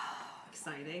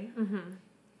 Exciting.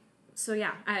 So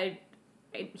yeah,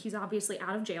 he's obviously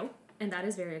out of jail, and that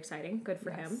is very exciting. Good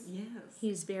for him. Yes.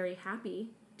 He's very happy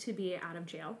to be out of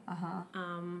jail.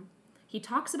 Uh-huh. He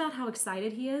talks about how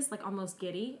excited he is, like almost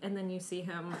giddy, and then you see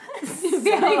him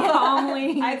very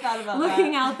calmly I thought about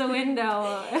looking that. out the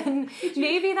window. And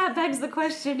maybe that begs the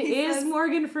question, is says-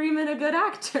 Morgan Freeman a good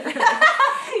actor?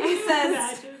 He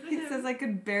says, Imagine he him. says, I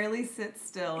could barely sit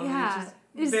still. And Yeah. he's just,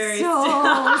 It's Very so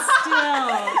still.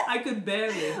 I could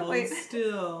barely hold Wait.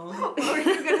 still. what were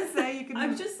you going to say? You can.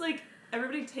 I'm just like,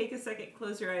 everybody take a second,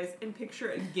 close your eyes, and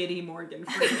picture a giddy Morgan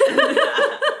Freeman.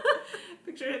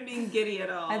 Picture him being giddy at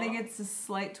all. I think it's a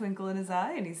slight twinkle in his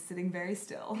eye, and he's sitting very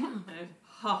still. And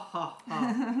ha ha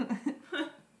ha.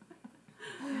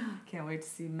 Can't wait to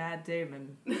see Matt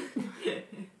Damon.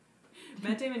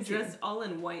 Matt Damon dressed all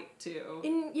in white too.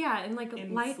 In like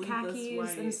In light sleeveless khakis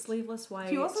white. and sleeveless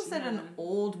white. You also said yeah. an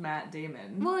old Matt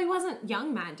Damon. Well, he wasn't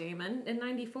young Matt Damon. In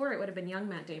 '94, it would have been young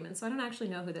Matt Damon. So I don't actually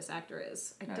know who this actor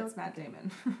is. I No, don't. it's Matt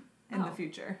Damon in the Oh.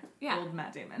 future. Yeah. Old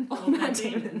Matt Damon. Old Old Matt Matt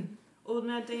Damon. Damon. Old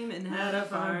Matt Damon had a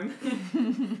farm,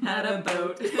 had a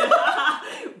boat.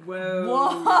 Whoa.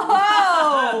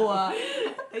 Whoa!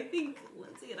 I think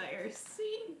Lindsay and I are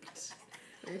synced.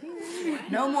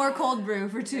 No more cold brew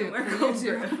for two. No more for you cold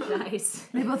two. brew. Nice.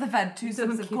 They both have had 2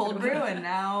 sips of keep cold it brew, away. and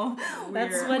now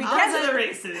That's We're what- off can't- to the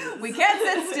races. we can't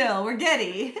sit still. We're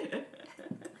giddy.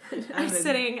 I'm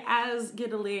sitting as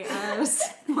giddily as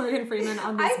Morgan Freeman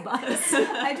on this bus.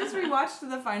 I just rewatched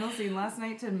the final scene last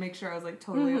night to make sure I was like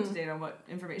totally up to date on what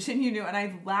information you knew, and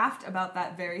I laughed about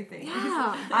that very thing.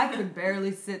 Yeah. I could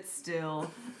barely sit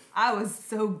still. I was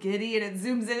so giddy, and it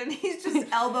zooms in, and he's just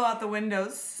elbow out the window,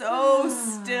 so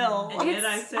still. And yet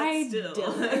I It's sat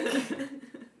still idyllic.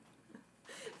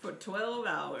 for 12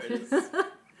 hours.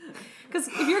 Because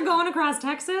if you're going across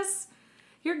Texas,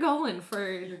 you're going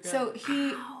for. So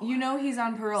you know he's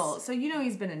on parole, so you know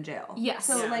he's been in jail. Yes.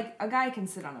 So Yeah. like a guy can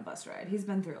sit on a bus ride. He's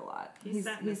been through a lot. He's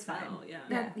sat in he's the fine. cell,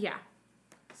 yeah. Yeah.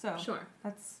 So Sure.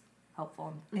 that's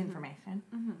helpful information.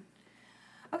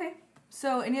 Okay.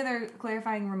 So any other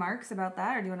clarifying remarks about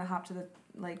that, or do you want to hop to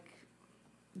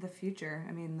the future?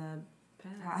 I mean the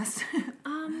past.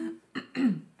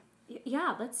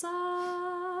 Yeah.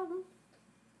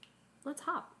 Let's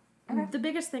hop. Okay. The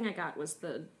biggest thing I got was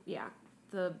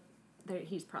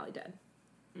he's probably dead.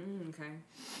 Okay.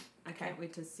 I can't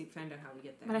wait to find out how we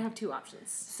get there. But I have two options.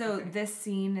 So Okay. this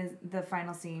scene is the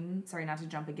final scene. Sorry, not to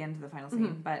jump again to the final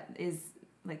scene, but is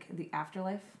like the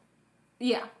afterlife.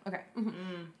 Yeah. Okay.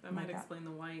 That might that. explain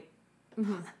the white.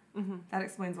 That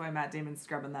explains why Matt Damon's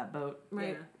scrubbing that boat.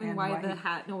 Right. Yeah. And why the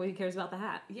hat? Nobody cares about the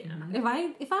hat. Yeah.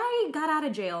 If I got out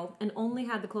of jail and only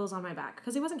had the clothes on my back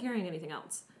because he wasn't carrying anything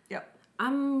else, Yep.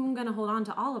 I'm gonna hold on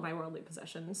to all of my worldly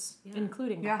possessions, Yeah.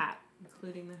 including the Yeah. hat.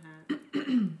 Including the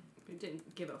hat. We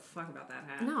didn't give a fuck about that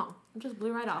hat. No, it just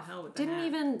blew right off. hell with the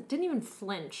Didn't hat. even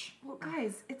flinch. Well,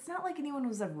 guys, it's not like anyone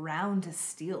was around to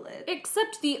steal it.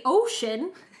 Except the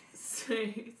ocean.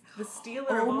 The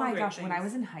stealer of Oh all my great gosh, when I things.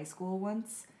 was in high school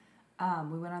once,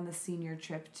 we went on the senior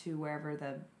trip to wherever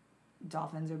the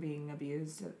dolphins are being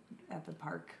abused at the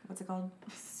park. What's it called?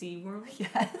 SeaWorld?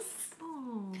 Yes.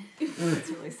 Oh. It's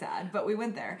really sad, but we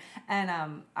went there. And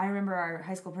I remember our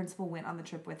high school principal went on the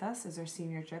trip with us as our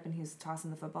senior trip, and he was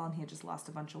tossing the football, and he had just lost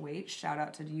a bunch of weight. Shout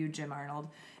out to you, Jim Arnold,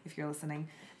 if you're listening.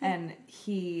 And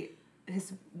he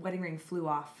his wedding ring flew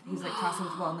off. He's like tossing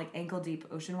with the ball in like ankle deep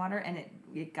ocean water, and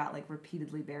it got like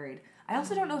repeatedly buried. I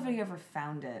also don't know if he ever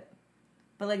found it.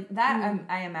 But, like, that,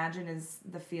 I imagine, is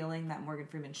the feeling that Morgan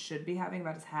Freeman should be having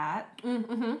about his hat.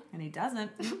 Mm-hmm. And he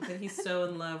doesn't. But he's so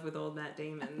in love with old Matt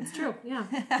Damon. It's true, yeah.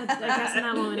 But I guess in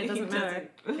that moment it doesn't He matter.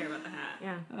 doesn't care about the hat.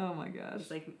 Yeah. Oh, my gosh. It's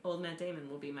like, old Matt Damon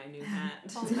will be my new hat.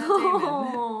 Old Matt Damon.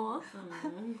 Oh.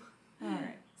 Oh. All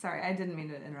right. Sorry, I didn't mean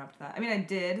to interrupt that. I mean, I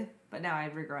did, but now I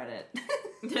regret it.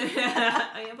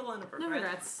 I have a lot of regrets. No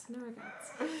regrets. No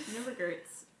regrets. No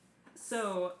regrets.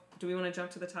 So, do we want to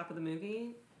jump to the top of the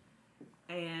movie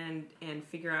and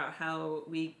figure out how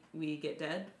we get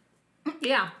dead?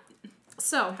 Yeah.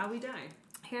 So, How we die?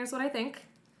 here's what I think.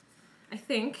 I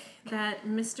think that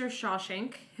Mr.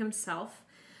 Shawshank himself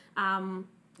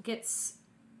gets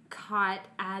caught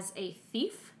as a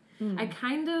thief. I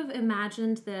kind of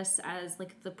imagined this as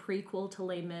like the prequel to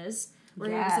Les Mis, where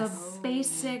it was Yes. a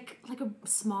basic, like a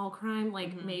small crime,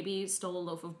 like maybe stole a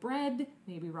loaf of bread,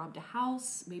 maybe robbed a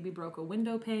house, maybe broke a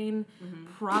window pane,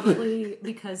 probably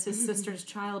because his sister's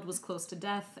child was close to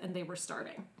death and they were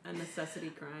starving. A necessity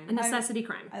crime. A necessity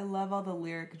crime. I love all the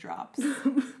lyric drops.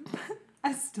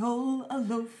 I stole a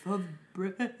loaf of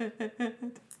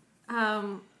bread.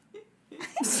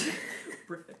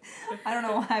 I don't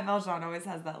know why Valjean always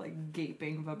has that like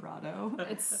gaping vibrato.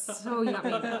 It's so yummy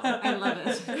though. I love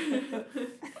it.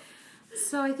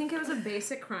 So I think it was a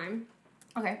basic crime.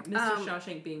 Okay. Mr.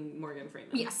 Shawshank being Morgan Freeman.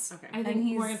 Yes. Okay. I think And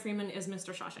he's- Morgan Freeman is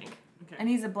Mr. Shawshank. Okay. And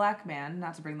he's a black man,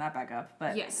 not to bring that back up,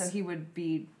 but Yes. so he would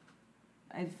be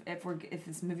if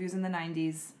this movie was in the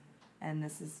 90s and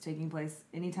this is taking place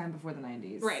anytime before the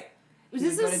 90s. Right. He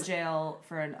would go to jail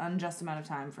for an unjust amount of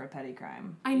time for a petty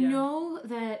crime. I Yeah. know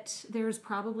that there's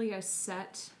probably a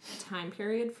set time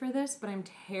period for this, but I'm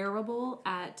terrible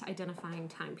at identifying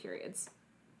time periods.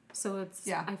 So it's,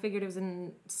 Yeah. I figured it was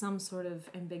in some sort of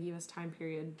ambiguous time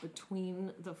period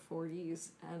between the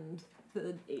 40s and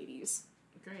the 80s.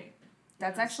 Great.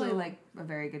 That's actually So- like a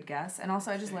very good guess. And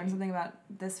also I just learned something about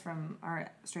this from our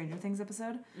Stranger Things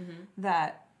episode,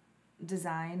 that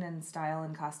design and style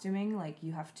and costuming, like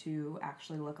you have to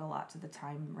actually look a lot to the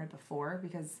time right before,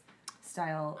 because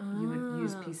style you would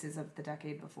use pieces of the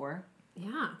decade before.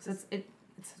 Yeah. So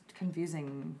it's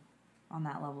confusing on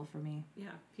that level for me. Yeah.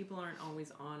 People aren't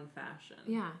always on fashion.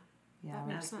 Yeah. Yeah. That like-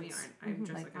 makes As we sense. aren't. I'm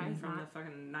just Like, like, I'm I'm from not. the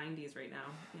fucking 90s right now.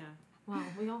 Yeah. Well,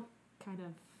 we all kind of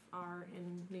are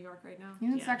in New York right now. you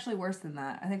know, it's Yeah. actually worse than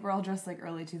that. I think we're all dressed like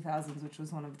early 2000s, which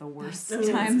was one of the worst That's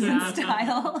so times in sad.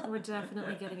 style. We're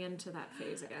definitely getting into that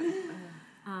phase again.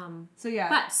 So yeah.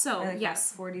 But so, I like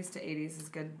yes. that 40s to 80s is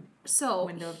good. So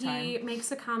Window of he time. makes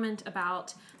a comment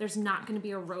about there's not going to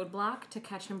be a roadblock to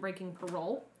catch him breaking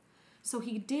parole. So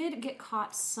he did get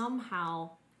caught somehow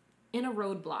in a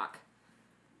roadblock.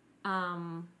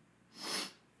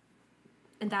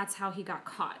 And that's how he got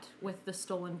caught with the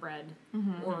stolen bread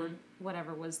or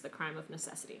whatever was the crime of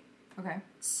necessity. Okay.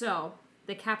 So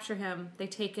they capture him. They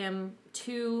take him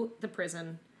to the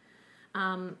prison.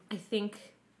 I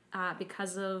think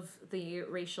because of the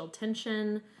racial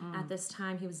tension at this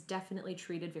time, he was definitely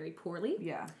treated very poorly.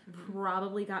 Yeah.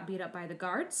 Probably got beat up by the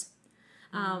guards.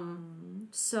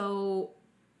 So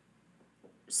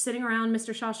sitting around,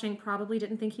 Mr. Shawshank probably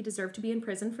didn't think he deserved to be in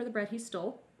prison for the bread he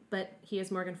stole. But he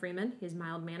is Morgan Freeman. He's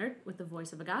mild-mannered with the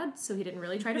voice of a god, so he didn't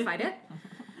really try to fight it.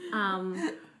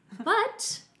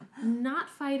 But not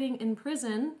fighting in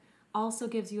prison also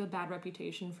gives you a bad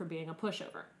reputation for being a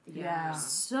pushover. Yeah.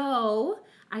 So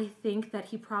I think that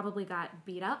he probably got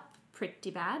beat up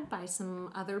pretty bad by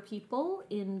some other people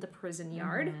in the prison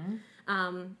yard.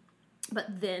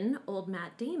 But then old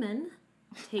Matt Damon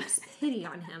takes pity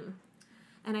on him.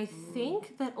 And I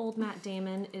think that old Matt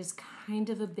Damon is kind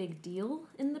of a big deal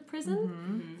in the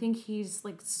prison. I think he's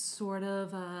like sort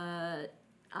of a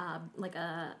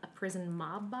prison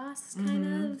mob boss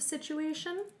kind of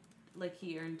situation. Like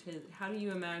he earned his. How do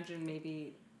you imagine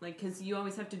maybe like because you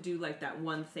always have to do like that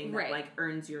one thing that Right. like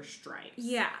earns your stripes.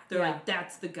 Yeah. They're Yeah. like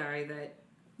that's the guy that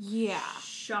Yeah.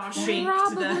 Shawshanked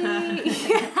Probably.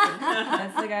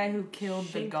 That's the guy who killed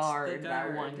the Shanked guard the that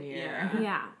guard, one year.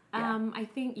 yeah. Yeah. I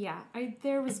think,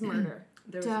 there was murder.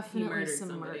 There was- he Definitely murdered some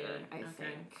somebody. murder, I Okay.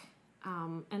 think.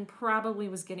 And probably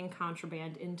was getting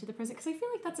contraband into the prison. Because I feel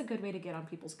like that's a good way to get on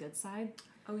people's good side.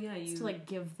 Oh yeah, Is you to, like,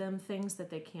 give them things that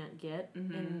they can't get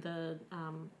in the,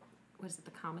 what is it,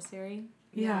 the commissary?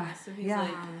 Yeah. So he's Yeah.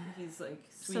 like he's like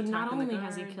So sweet not talking the only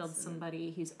has he guards killed and-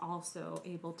 somebody, he's also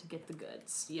able to get the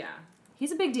goods. Yeah,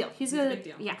 He's a big deal. He's he's a big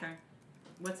deal. Yeah. Okay.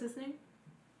 What's his name?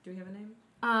 Do we have a name?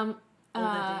 Old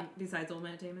Matt Damon, besides old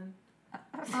Matt Damon.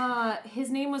 His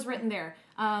name was written there.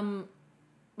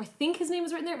 I think his name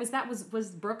was written there. Was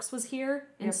Brooks was here,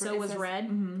 and Yeah, so it was says- Red.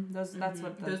 That's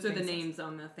what Those are the thing says. names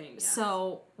on the thing. Yes.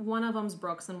 So one of them's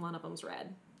Brooks and one of them's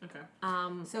Red. Okay.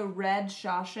 So Red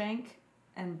Shawshank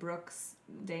and Brooks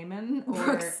Damon, or,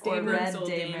 Brooks or Damon. Red Brooks Old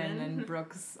Damon Damon. and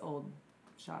Brooks Old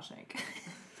Shawshank.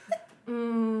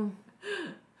 Mm,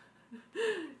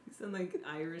 You sound like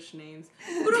Irish names.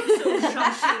 Brooks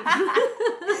O'Shawshank.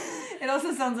 It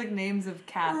also sounds like names of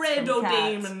cats. Red from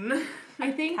Cats. O'Damon.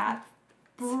 I think Cat.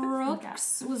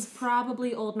 Brooks was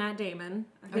probably old Matt Damon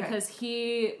Okay. because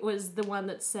he was the one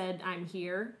that said I'm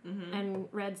here, and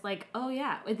Red's like, oh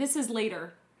yeah, this is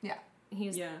later.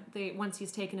 Yeah. Once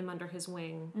he's taken him under his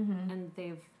wing, and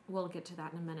we'll get to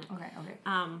that in a minute. Okay.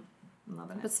 Um, I'm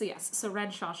loving it. but so Red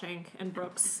Shawshank and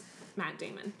Brooks Matt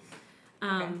Damon.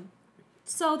 Okay.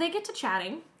 So they get to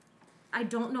chatting. I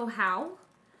don't know how,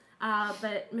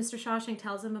 but Mr. Shawshank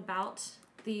tells him about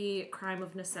the crime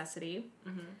of necessity,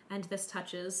 and this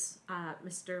touches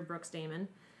Mr. Brooks Damon.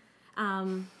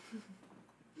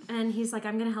 And he's like,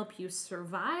 I'm going to help you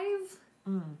survive.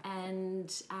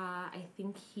 And I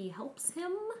think he helps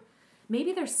him.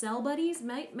 Maybe they're cell buddies,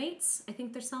 mates. I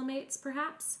think they're cellmates,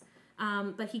 perhaps.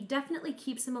 But he definitely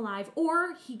keeps him alive,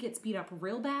 or he gets beat up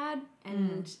real bad,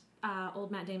 and old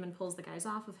Matt Damon pulls the guys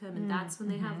off of him, and that's when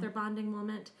they have their bonding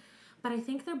moment. But I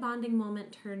think their bonding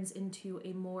moment turns into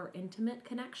a more intimate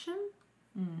connection.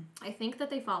 I think that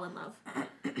they fall in love.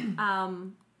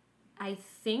 I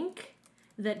think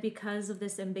that because of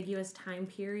this ambiguous time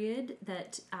period,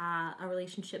 that a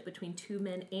relationship between two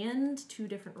men and two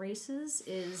different races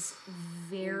is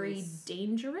very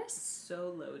dangerous.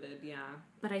 So loaded, yeah.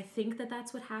 But I think that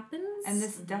that's what happens. And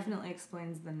this definitely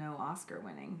explains the no Oscar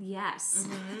winning. Yes.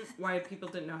 Why people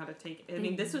didn't know how to take it. I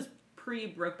mean, this was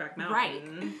pre-Brokeback Mountain.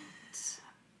 Right.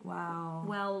 Wow.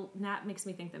 Well, that makes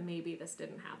me think that maybe this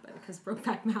didn't happen because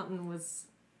Brokeback Mountain was,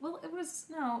 it was,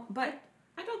 No, but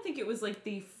I don't think it was like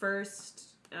the first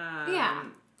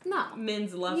no.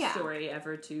 men's love Yeah. story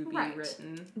ever to be Right.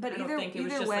 written. But I don't either- think it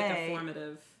was either just like way- a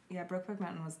formative. yeah, Brokeback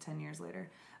Mountain was 10 years later.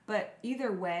 But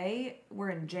either way, we're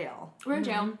in jail. We're in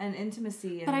jail. And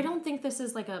intimacy. And But I don't think this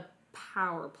is like a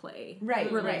power play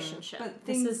relationship. But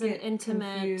This things is an get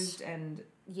intimate, confused and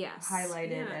yes,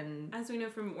 highlighted Yeah. and As we know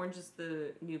from Orange is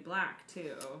the New Black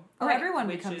too. everyone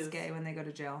Which becomes is- gay when they go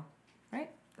to jail, right?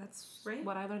 That's Right.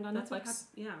 what I learned on That's Netflix. what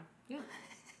yeah. Yeah.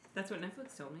 That's what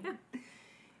Netflix told me. Yeah.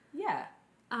 Yeah.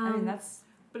 I mean, that's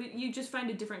But you just find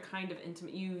a different kind of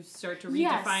intimate. You start to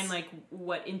Yes. redefine like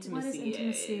what intimacy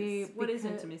is. What is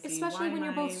because- intimacy? Especially Why when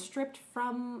you're am I- both stripped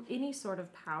from any sort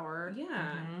of power.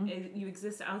 Yeah, you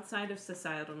exist outside of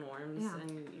societal norms, Yeah.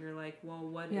 and you're like, well,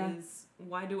 Yeah.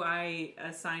 why do I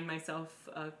assign myself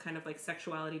a kind of like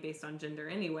sexuality based on gender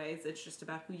anyways? It's just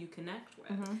about who you connect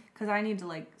with. because I need to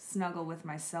like snuggle with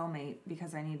my cellmate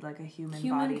because I need like a human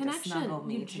Human body to connection. snuggle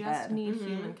me You to just bed. need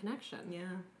human connection. Yeah,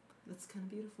 that's kind of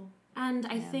beautiful. And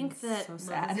I Yeah, think it's that so Love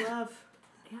sad. is love.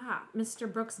 yeah,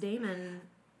 Mr. Brooks Damon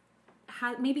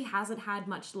maybe hasn't had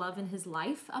much love in his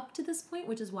life up to this point,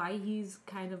 which is why he's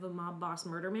kind of a mob boss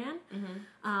murder man.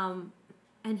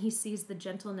 And he sees the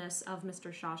gentleness of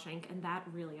Mr. Shawshank, and that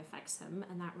really affects him,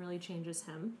 and that really changes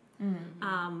him.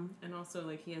 And also,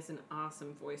 like, he has an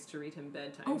awesome voice to read him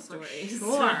bedtime Oh, for stories.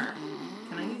 sure.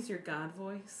 Can I use your God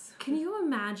voice? Can you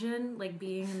imagine like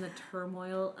being in the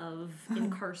turmoil of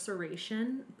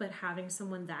incarceration, but having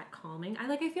someone that calming?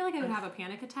 I feel like I would have a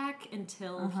panic attack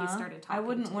until he started talking. I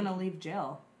wouldn't to want to me. leave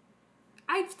jail.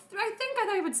 I think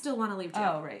I would still want to leave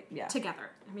jail Oh, right. Yeah.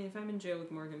 together. I mean, if I'm in jail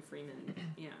with Morgan Freeman,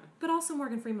 yeah. But also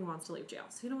Morgan Freeman wants to leave jail,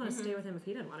 so you don't want to stay with him if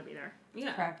he didn't want to be there.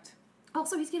 Yeah. Correct.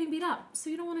 Also, he's getting beat up, so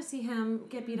you don't want to see him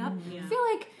get beat up. Yeah. I feel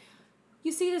like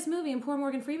you see this movie and poor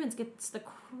Morgan Freeman gets the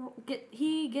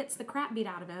crap beat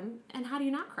out of him, and how do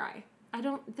you not cry? I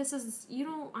don't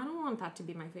want that to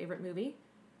be my favorite movie.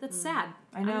 That's sad.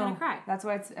 I know. I'm gonna cry. That's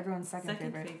why it's everyone's second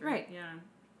favorite. Right. Yeah.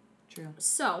 True.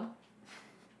 So,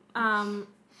 Mr.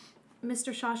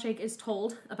 Shawshank is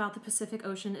told about the Pacific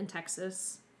Ocean in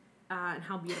Texas and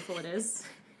how beautiful it is.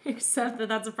 Except that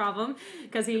that's a problem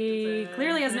because he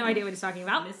clearly has no idea what he's talking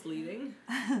about. Misleading.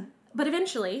 But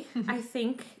eventually, I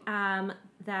think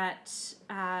that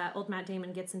old Matt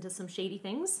Damon gets into some shady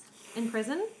things in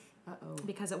prison Uh-oh.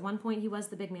 because at one point he was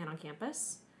the big man on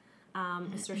campus.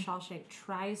 Mr. Shawshank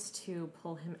tries to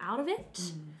pull him out of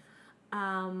it,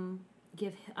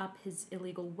 give up his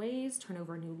illegal ways, turn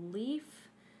over a new leaf.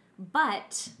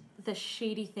 But the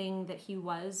shady thing that he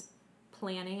was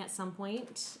planning at some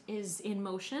point is in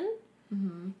motion.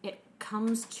 It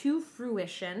comes to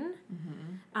fruition.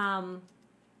 And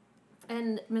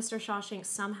Mr. Shawshank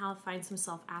somehow finds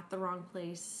himself in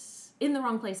the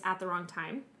wrong place at the wrong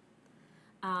time.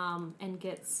 and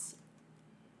gets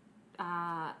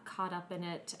caught up in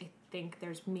it. I think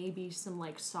there's maybe some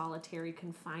like solitary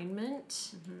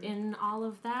confinement in all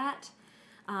of that.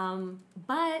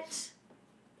 But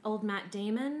old Matt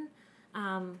Damon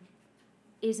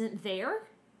isn't there,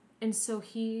 and so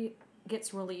he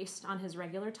gets released on his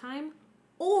regular time,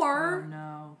 or Oh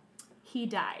no. he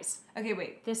dies. Okay,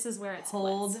 wait. This is where it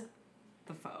Hold splits.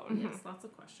 the phone. Yes, lots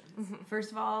of questions.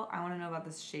 First of all, I want to know about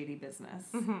this shady business.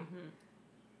 Is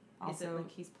it Also, like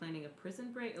he's planning a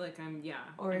prison break? Like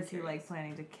or I'm is he like curious.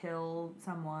 planning to kill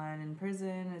someone in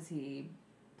prison? Is he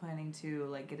planning to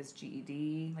like get his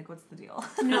GED? Like, what's the deal?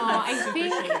 No, I Super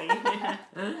think shady.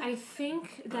 I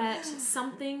think that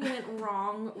something went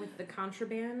wrong with the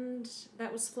contraband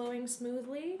that was flowing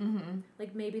smoothly. Mm-hmm.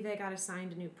 Like maybe they got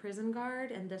assigned a new prison guard,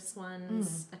 and this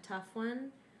one's a tough one,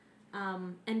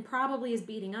 and probably is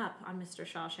beating up on Mr.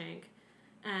 Shawshank,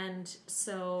 and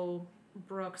so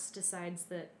Brooks decides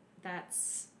that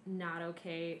that's not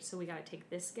okay. So we got to take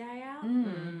this guy out.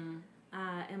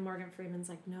 And Morgan Freeman's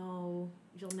like, no,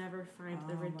 you'll never find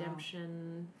the Oh, wow.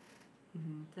 redemption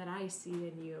that I see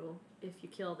in you if you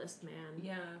kill this man.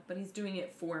 Yeah, but he's doing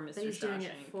it for Mr. But he's doing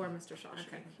it Shawshank. for Mr. Shawshank.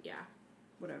 Okay. Yeah.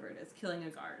 Whatever it is, killing a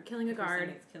guard. Killing a If we're saying guard.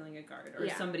 It's killing a guard or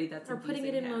Yeah. somebody that's Or putting it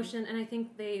abusing in him. motion, and I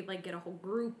think they like get a whole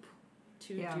group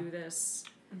to Yeah. do this.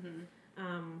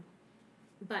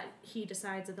 But he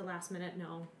decides at the last minute,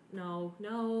 no,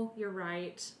 you're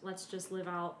right. Let's just live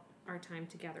out our time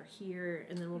together here,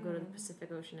 and then we'll go to the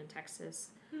Pacific Ocean in Texas.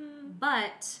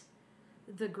 But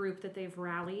the group that they've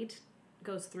rallied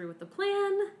goes through with the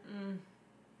plan,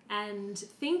 and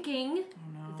thinking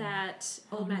that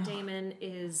old Matt Damon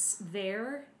is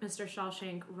there, Mr.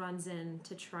 Shawshank runs in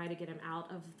to try to get him out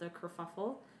of the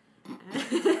kerfuffle.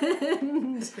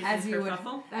 And As you would,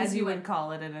 Kerfuffle? as you would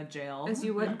call it in a jail. as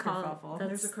you would Not call kerfuffle. it,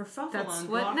 There's a kerfuffle that's on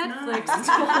what Block Netflix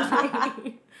told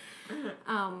me.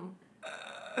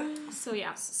 So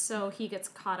yes, so he gets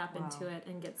caught up Wow. into it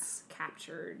and gets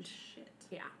captured. Shit.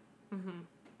 Yeah. And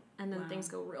then Wow. things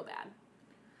go real bad.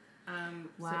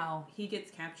 Wow. So he gets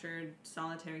captured,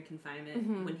 solitary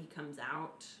confinement. When he comes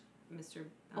out, Mr.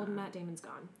 Old Matt Damon's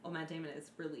gone. Old Matt Damon is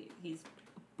really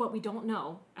But we don't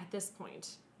know at this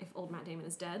point if old Matt Damon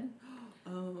is dead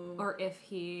or if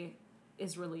he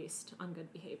is released on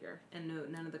good behavior. and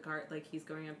none of the guard he's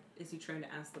going up. Is he trying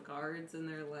to ask the guards and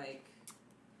they're like,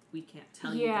 we can't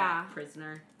tell you Yeah. that,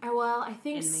 prisoner. Well, I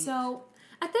think Inmate. so.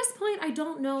 At this point, I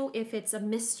don't know if it's a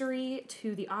mystery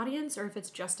to the audience or if it's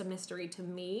just a mystery to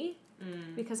me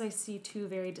because I see two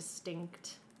very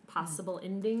distinct possible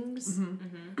endings and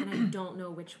I don't know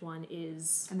which one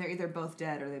is And they're either both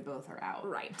dead or they both are out.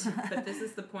 right. But this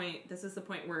is the point. This is the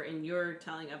point where, in your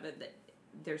telling of it, that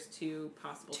there's two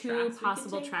possible Two tracks.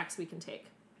 possible we can take. tracks we can take.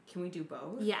 Can we do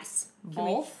both? Yes.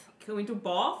 Both? Can we do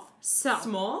both? So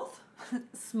Small?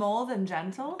 Small and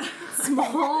gentle?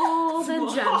 small and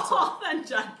gentle. Small and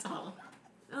gentle.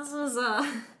 This was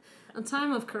a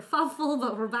time of kerfuffle,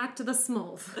 but we're back to the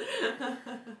smooth.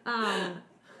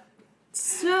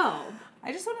 So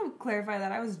I just want to clarify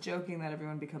that I was joking that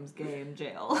everyone becomes gay in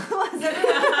jail. Was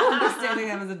everyone understanding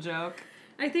that was a joke?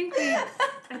 I think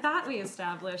I thought we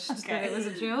established that it was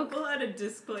a joke. We'll add a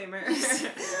disclaimer.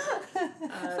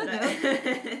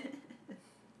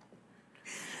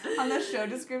 On the show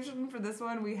description for this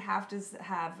one, we have to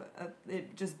have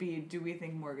it just be, do we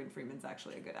think Morgan Freeman's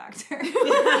actually a good actor?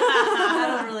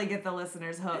 That'll really get the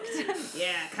listeners hooked.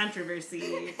 Yeah,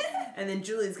 controversy. And then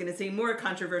Julie's going to say more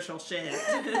controversial shit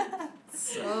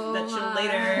So that she'll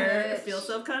later much. feel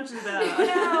self-conscious about.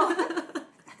 No.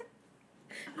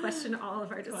 Question all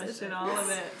of our decisions. Question all of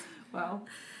it. Well,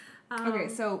 okay,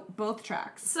 so both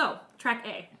tracks. So track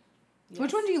A.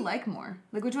 Which one do you like more?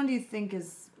 Like, which one do you think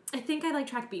is... I think I like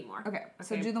track B more. Okay,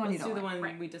 so Okay, do the one you let's don't do the like. one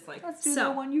Right. we dislike. Let's do So-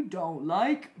 the one you don't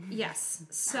like. Yes.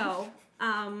 So,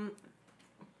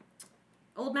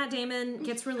 old Matt Damon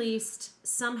gets released,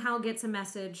 somehow gets a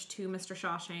message to Mr.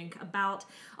 Shawshank about,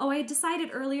 I decided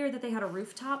earlier that they had a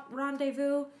rooftop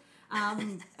rendezvous.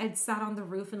 I'd sat on the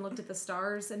roof and looked at the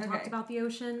stars and talked Okay. about the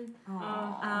ocean.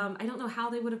 I don't know how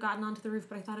they would have gotten onto the roof,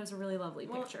 but I thought it was a really lovely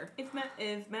Well, picture. if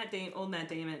old Matt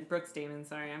Damon, Brooks Damon,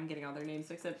 sorry, I'm getting all their names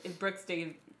mixed up. If Brooks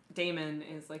Damon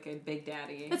is like a big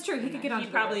daddy, It's true, he could get onto He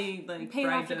the probably like Paid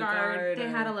off the bribed a guard. They or-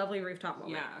 had a lovely rooftop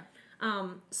moment. yeah.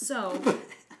 So,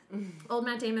 old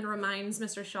Matt Damon reminds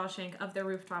Mr. Shawshank of their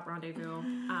rooftop rendezvous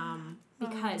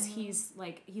because he's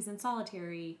in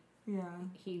solitary. Yeah.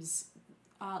 He's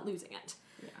losing it.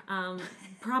 Yeah.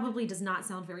 Probably does not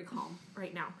sound very calm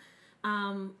right now.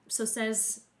 So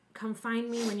says, come find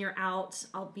me when you're out.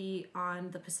 I'll be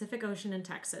on the Pacific Ocean in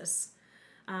Texas.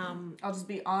 I'll just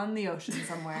be on the ocean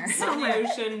somewhere. On the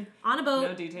ocean. On a boat.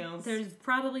 No details. There's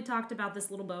probably talked about this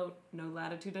little boat. No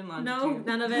latitude and longitude.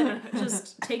 No, none of it.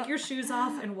 Just take your shoes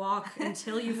off and walk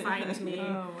until you find me.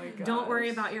 Oh my god. Don't worry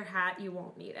about your hat. You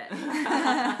won't need it.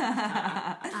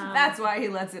 That's why he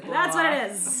lets it blow That's what off.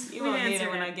 it is. You We've won't need answered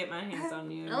it when I get my hands on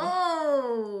you.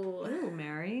 Oh. Ooh,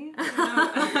 Mary.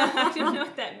 I don't know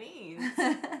what that means.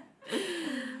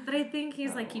 But I think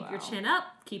he's like, keep your wow. chin up,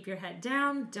 keep your head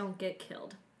down, don't get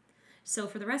killed. So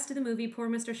for the rest of the movie, poor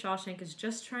Mr. Shawshank is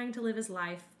just trying to live his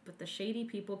life, but the shady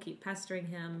people keep pestering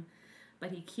him.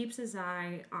 But he keeps his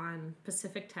eye on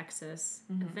Pacific, Texas,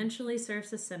 eventually serves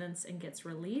his sentence and gets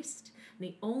released. And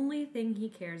the only thing he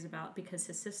cares about, because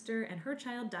his sister and her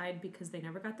child died because they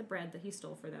never got the bread that he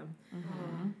stole for them,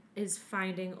 is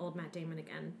finding old Matt Damon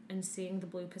again and seeing the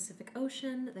blue Pacific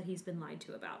Ocean that he's been lied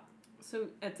to about. So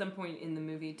at some point in the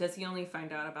movie, does he only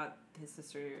find out about his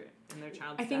sister and their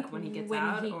child's I think death when he gets when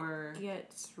out, he or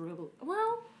gets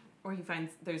well, he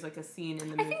finds there's like a scene in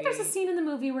the movie? I think there's a scene in the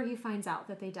movie where he finds out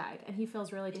that they died and he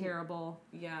feels really terrible.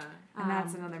 Yeah. And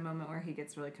that's another moment where he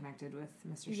gets really connected with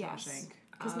Mr. Yes. Shawshank.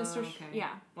 Because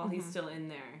While he's still in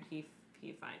there, he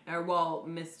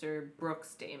Mr.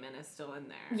 Brooks Damon is still in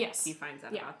there. Yes. He finds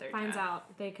out Yeah, about their finds death.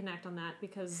 out. They connect on that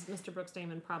because Mr. Brooks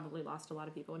Damon probably lost a lot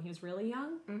of people when he was really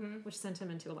young, which sent him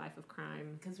into a life of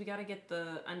crime. Because we got to get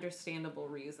the understandable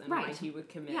reason Right. why he would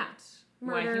commit. Yeah.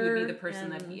 Why he would be Murder the person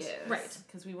that he and- is. right.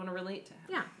 Because we want to relate to him.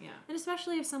 Yeah. Yeah. And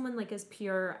especially if someone like as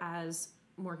pure as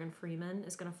Morgan Freeman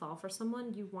is going to fall for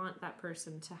someone, you want that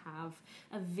person to have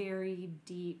a very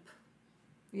deep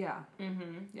Yeah.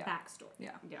 Mm-hmm. backstory.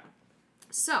 Yeah. Yeah.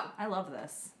 So, I love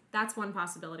this. that's one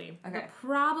possibility. Okay. But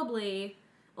probably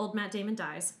old Matt Damon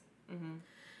dies.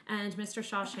 And Mr.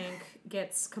 Shawshank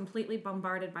gets completely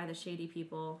bombarded by the shady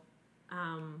people.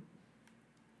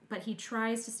 But he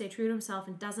tries to stay true to himself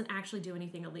and doesn't actually do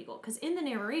anything illegal. Because in the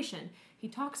narration, he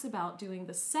talks about doing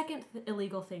the second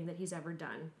illegal thing that he's ever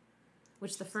done.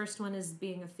 Which the first one is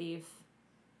being a thief.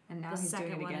 And now The he's doing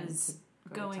second it one again is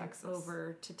to go going to Texas.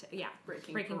 over to...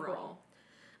 breaking parole.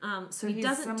 So So he he's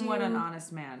doesn't somewhat do... an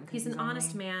honest man. 'cause He's an only-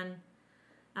 honest man.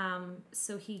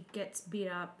 So he gets beat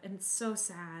up, and it's so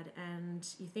sad. And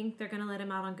you think they're going to let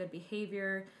him out on good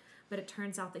behavior, but it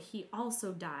turns out that he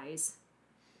also dies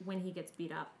when he gets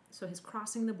beat up. So his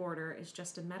crossing the border is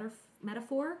just a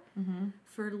metaphor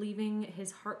for leaving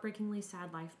his heartbreakingly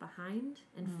sad life behind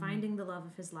and finding the love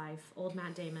of his life, old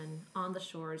Matt Damon, on the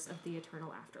shores of the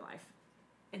eternal afterlife.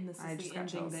 And this I is just the got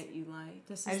ending chills. that you like.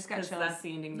 This I is just got Because chills. that's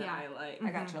the ending that Yeah. I like.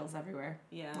 I got chills everywhere.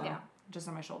 Yeah. Well, Yeah. just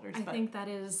on my shoulders. I but think that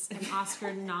is an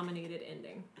Oscar-nominated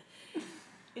ending.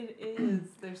 It is.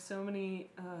 There's so many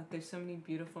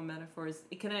beautiful metaphors.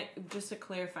 Can I just a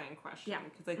clarifying question? Yeah.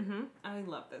 Because I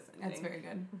love this ending. that's very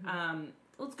good.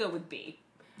 Let's go with B.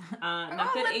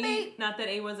 going Not that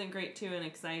A wasn't great too and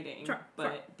exciting, Sure,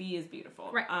 but sure. B is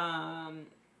beautiful. Right.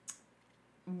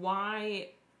 Why?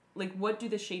 Like, what do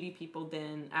the shady people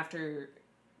then after?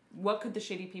 What could the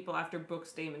shady people after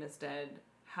Brooks Damon is dead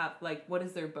have? Like, what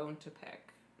is their bone to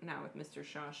pick now with Mr.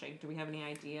 Shawshank? Do we have any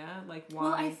idea? Like, why?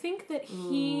 Well, I think that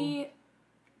he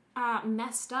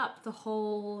messed up the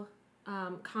whole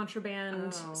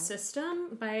contraband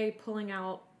system by pulling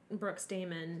out Brooks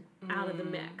Damon out of the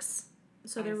mix.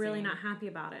 So they're really see. not happy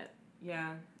about it.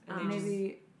 Yeah. And they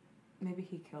just- Maybe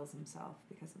he kills himself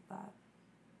because of that.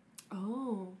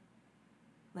 Oh.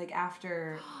 Like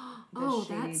after the Oh,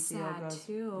 shady that's deal sad, goes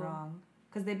too. wrong,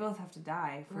 because they both have to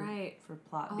die for Right. for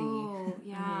plot B. Oh,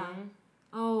 yeah.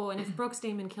 Oh, and if Brooks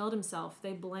Damon killed himself,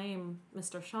 they blame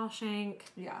Mr. Shawshank.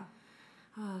 Yeah.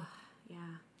 Oh,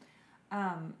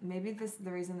 yeah. Maybe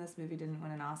the reason this movie didn't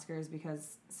win an Oscar is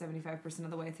because 75%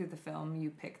 of the way through the film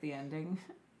you pick the ending.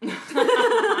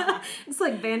 It's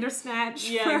like Bandersnatch.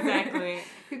 Yeah, exactly.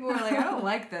 People were like, I don't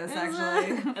like this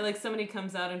actually. And like somebody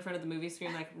comes out in front of the movie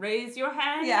screen like, raise your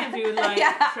hand Yeah. if you like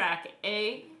Yeah. track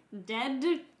A. Dead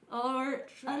or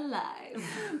alive.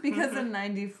 Because in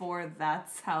 '94,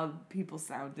 that's how people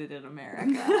sounded in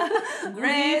America.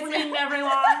 Good evening,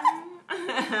 everyone.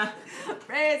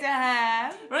 Raise your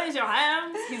hand. Raise your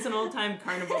hands. He's an old-time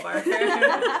carnival barker.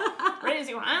 Raise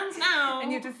your hands now.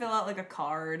 And you have to fill out like a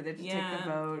card that you take the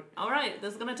vote. All right,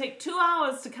 this is going to take 2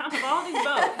 hours to count up all these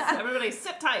votes. Everybody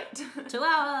sit tight.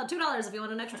 $2 if you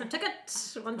want an extra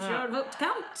ticket. Once your vote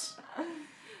count.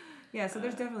 Yeah, so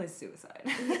there's definitely suicide.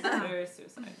 There's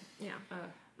suicide. Yeah.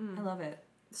 I love it.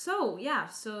 So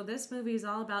this movie is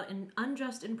all about an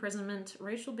unjust imprisonment,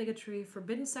 racial bigotry,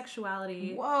 forbidden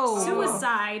sexuality, Whoa.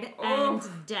 suicide, and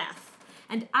death.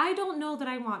 And I don't know that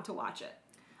I want to watch it.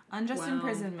 Unjust Wow.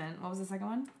 imprisonment. What was the second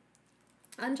one?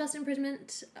 unjust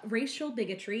imprisonment, racial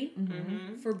bigotry,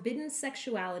 forbidden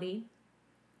sexuality,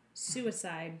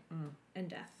 suicide, and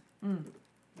death.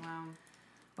 Wow.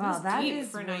 Wow, that Deep is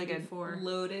for really good. 94.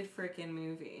 Loaded freaking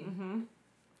movie.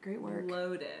 Great work.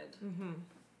 Loaded.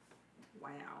 Wow.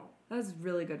 That was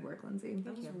really good work, Lindsay.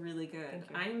 That was really good. Thank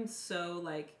you. I'm so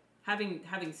like having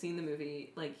seen the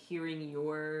movie, like hearing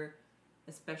your,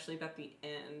 especially about the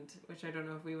end, which I don't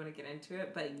know if we want to get into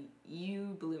it, but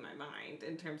you blew my mind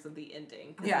in terms of the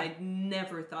ending because Yeah. I'd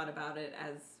never thought about it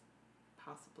as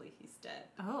possibly he's dead.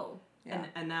 Oh. Yeah.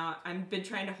 And now I've been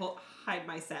trying to hide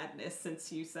my sadness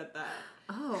since you said that.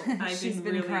 Oh. I've She's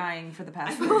been really crying for the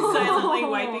past I've 30 been minutes. silently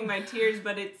wiping my tears,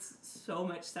 but it's so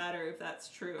much sadder if that's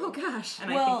true. Oh, gosh. And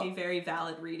Well- I think a very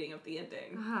valid reading of the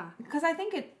ending. Because I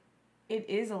think it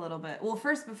is a little bit. Well,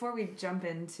 first, before we jump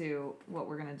into what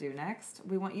we're gonna do next,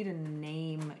 we want you to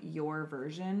name your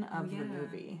version of the yeah.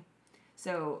 movie.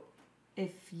 So,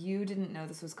 if you didn't know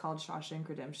this was called Shawshank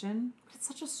Redemption, It's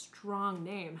such a strong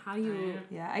name. How do you...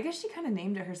 yeah, I guess she kind of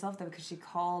named it herself though because she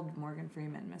called Morgan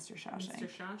Freeman Mr. Shawshank, Mr.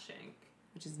 Shawshank.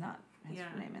 which is not his Yeah,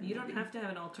 name in the you movie. don't have to have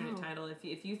an alternate Oh. title.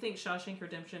 If you think Shawshank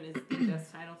Redemption is the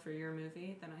best title for your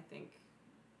movie, then I think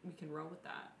we can roll with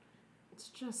that. It's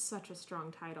just such a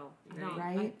strong title.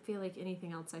 Right. I feel like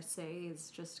anything else I say is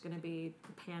just going to be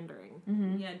pandering.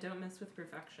 Mm-hmm. Yeah, don't mess with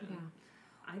perfection. Yeah.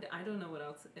 I don't know what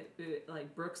else.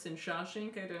 Like Brooks and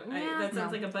Shawshank. Yeah. That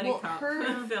sounds No. like a buddy Well, cop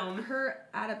her- film. Her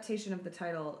adaptation of the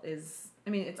title is,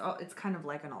 I mean, it's kind of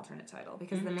like an alternate title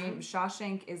because the name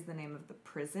Shawshank is the name of the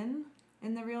prison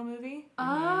in the real movie.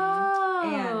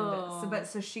 Oh. And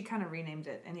so she kind of renamed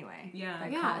it anyway. Yeah. by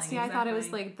Yeah, calling see, it- I thought it was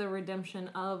Exactly. like the redemption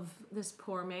of this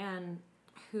poor man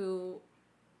who,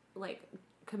 like,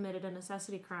 committed a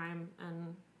necessity crime,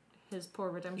 and his poor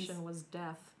redemption was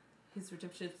death. His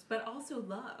redemption, but also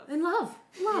love. And love.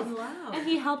 Love. And love. And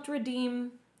he helped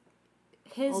redeem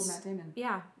his... Old Matt Damon.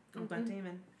 Yeah. Old Matt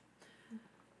Damon.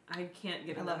 I can't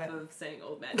get I love enough it. of saying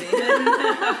Old Matt Damon.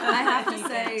 I have to You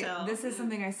can't say, tell. this is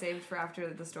something I saved for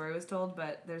after the story was told,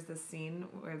 but there's this scene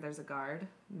where there's a guard.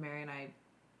 Mary and I,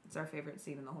 it's our favorite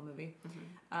scene in the whole movie.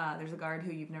 There's a guard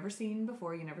who you've never seen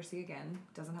before, you never see again,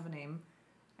 doesn't have a name,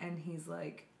 and he's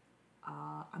like,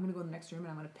 I'm going to go in the next room and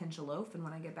I'm going to pinch a loaf, and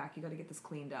when I get back, you got to get this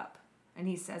cleaned up. And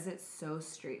he says it so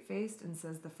straight-faced and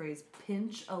says the phrase,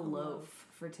 pinch a loaf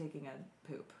for taking a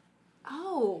poop.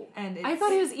 Oh. And I it's-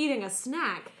 thought he was eating a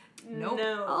snack. Nope.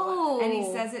 No. Oh. And he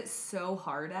says it so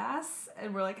hard-ass,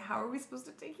 and we're like, how are we supposed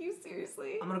to take you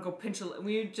seriously? I'm gonna go pinch a.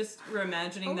 We just were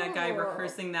imagining that guy Oh.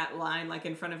 rehearsing that line like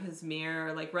in front of his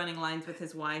mirror, like running lines with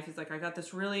his wife. He's like, I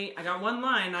got one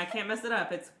line, I can't mess it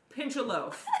up. It's pinch a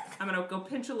loaf. I'm gonna go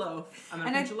pinch a loaf. I'm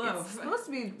gonna And pinch a it's loaf. supposed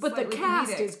to be But the slightly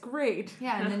cast comedic. is great.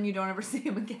 Yeah, and then you don't ever see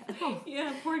him again.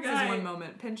 Yeah, poor This guy. is one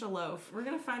moment. Pinch a loaf. We're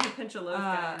gonna find a pinch a loaf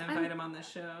guy and invite him on the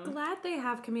show. Glad they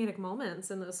have comedic moments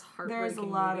in this heartbreaking There's a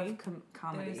lot movie. of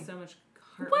comedy. There's so much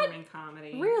heartwarming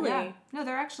comedy. Really? Yeah. No,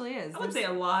 there actually is. I would say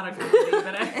There's- a lot of comedy,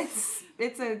 but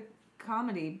it's a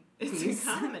comedy it's piece.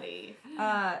 a comedy.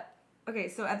 Okay,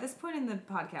 so at this point in the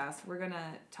podcast, we're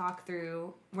gonna talk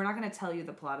through. We're not gonna tell you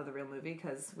the plot of the real movie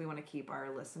because we want to keep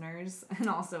our listeners, and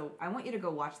also I want you to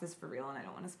go watch this for real, and I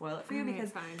don't want to spoil it for you Alright,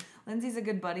 because fine. Lindsay's a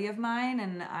good buddy of mine,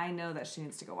 and I know that she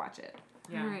needs to go watch it.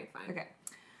 Yeah. All right, fine. Okay.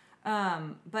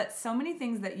 But so many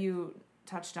things that you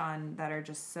touched on that are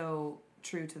just so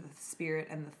true to the spirit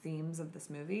and the themes of this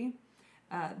movie.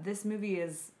 This movie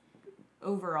is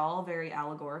overall very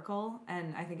allegorical,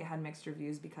 and I think it had mixed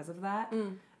reviews because of that.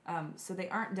 So they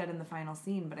aren't dead in the final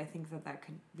scene, but I think that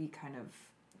could be kind of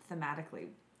thematically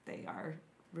they are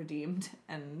redeemed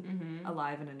and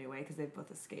alive in a new way because they've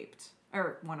both escaped.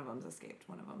 Or one of them's escaped,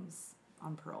 one of them's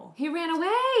on parole. He ran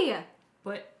away.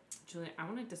 But Julia, I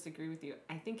want to disagree with you.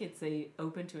 I think it's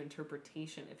open to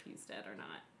interpretation if he's dead or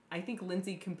not. I think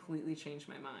Lindsay completely changed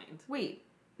my mind. Wait,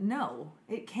 no,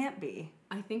 it can't be.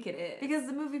 I think it is. Because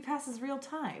the movie passes real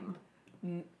time.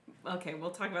 Okay,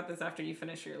 we'll talk about this after you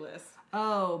finish your list.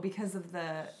 Oh, because of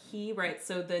the...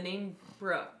 So the name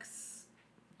Brooks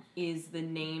is the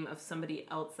name of somebody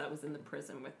else that was in the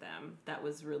prison with them that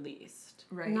was released.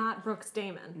 Right. Not Brooks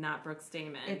Damon. Not Brooks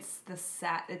Damon. It's the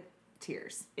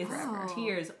Tears. It's forever.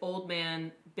 Tears, old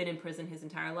man, been in prison his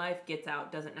entire life, gets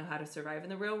out, doesn't know how to survive in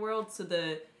the real world. So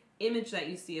the image that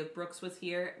you see of Brooks was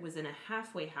in a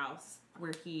halfway house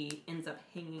where he ends up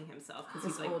hanging himself because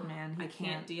This he's like, old man, he I can't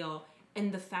can't. deal.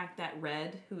 And the fact that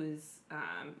Red, who is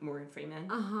Morgan Freeman,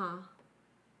 Uh-huh.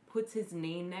 puts his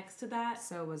name next to that,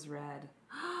 So was Red.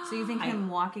 So you think him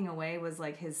walking away was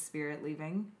like his spirit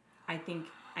leaving? I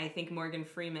think Morgan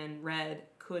Freeman, Red,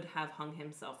 could have hung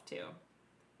himself too.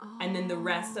 And then the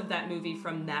rest of that movie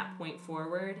from that point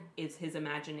forward is his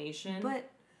imagination. But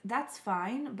that's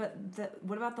fine. But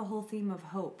what about the whole theme of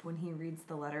hope when he reads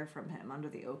the letter from him under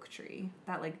the oak tree?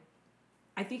 That, like...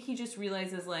 I think he just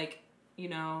realizes, like, you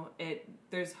know,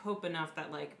 there's hope enough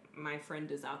that, like, my friend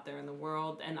is out there in the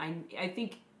world. And I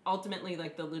think ultimately,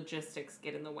 like, the logistics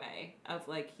get in the way of,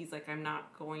 like, he's like, I'm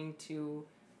not going to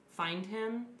find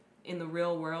him in the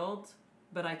real world,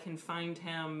 but I can find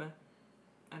him,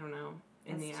 I don't know,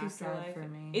 in the That's too afterlife. sad for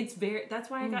me. It's that's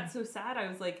why I got so sad. I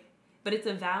was like, but it's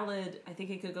a valid, I think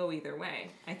it could go either way.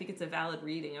 I think it's a valid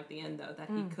reading of the end, though, that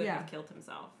he could have killed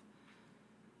himself.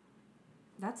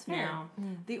 That's fair. No.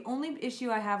 The only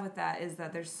issue I have with that is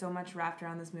that there's so much wrapped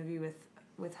around this movie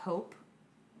with hope,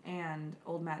 and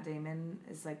old Matt Damon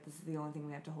is like, this is the only thing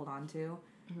we have to hold on to,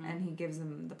 and he gives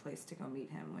him the place to go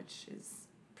meet him, which is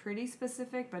pretty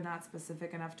specific, but not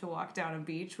specific enough to walk down a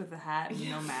beach with a hat and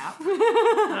no map.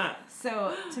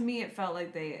 So to me, it felt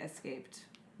like they escaped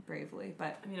bravely,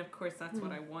 but I mean, of course, that's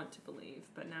what I want to believe,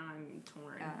 but now I'm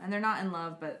torn. and they're not in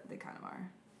love, but they kind of are.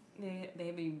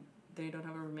 They don't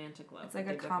have a romantic love. It's like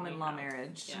a common law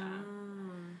marriage.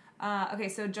 Yeah. Okay,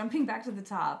 so jumping back to the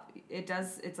top, it's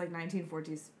like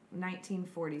 1940s,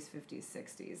 50s,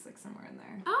 60s, like somewhere in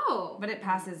there. Oh. But it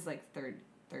passes like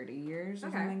 30 years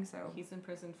or something, so. He's in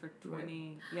prison for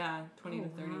 20 to 30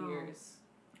 years.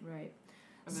 Right.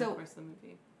 Over So- the course of the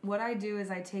movie. What I do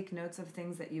is I take notes of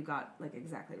things that you got like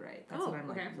exactly right. That's what I'm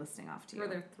like listing off to you. Were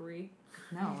there 3?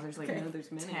 No, there's like No,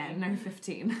 there's many. 10 or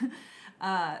 15.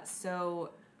 So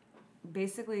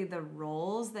basically the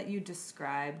roles that you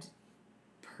described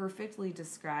perfectly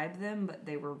described them, but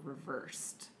they were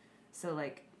reversed. So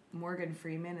like Morgan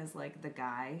Freeman is like the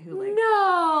guy who like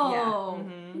No.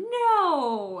 Mm-hmm.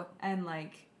 No. and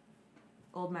like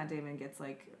old Matt Damon gets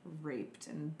like raped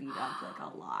and beat up like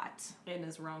a lot And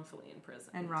is wrongfully in prison.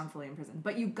 and wrongfully in prison.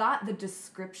 But you got the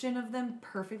description of them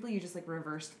perfectly. You just like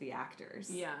reversed the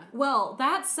actors. Yeah. Well,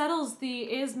 that settles the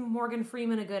is Morgan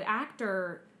Freeman a good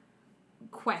actor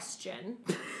question.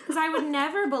 Because I would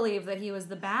never believe that he was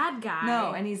the bad guy.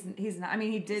 No, and he's not. I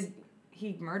mean,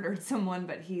 he murdered someone,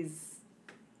 but he's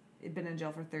been in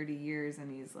jail for 30 years,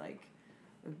 and he's like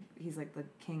the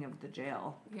king of the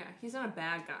jail. Yeah, he's not a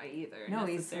bad guy either. No,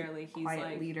 necessarily. he's a quiet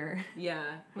like leader. Yeah,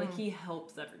 like he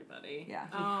helps everybody. Yeah.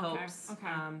 He Oh, okay. helps. Okay.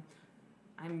 I'm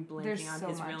blanking There's on so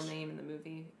his much. real name in the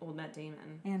movie. Old Matt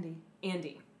Damon.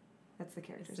 Andy. That's the It's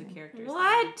character's the name. character's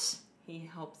What? name. He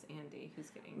helps Andy, who's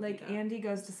getting Like beat up. Andy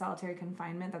goes to solitary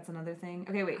confinement. That's another thing.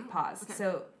 Okay, wait, pause. okay.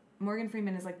 So Morgan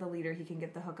Freeman is like the leader. He can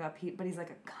get the hookup. But he's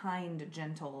like a kind,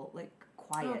 gentle, like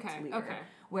quiet leader. Okay.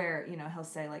 Where he'll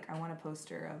say like, I want a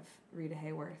poster of Rita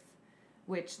Hayworth,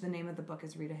 which the name of the book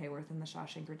is Rita Hayworth in the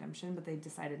Shawshank Redemption, but they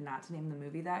decided not to name the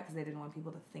movie that because they didn't want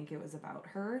people to think it was about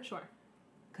her. Sure.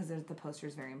 Because the poster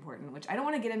is very important, which I don't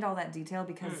want to get into all that detail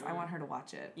because I want her to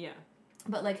watch it. Yeah.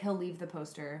 But like he'll leave the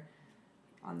poster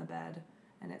on the bed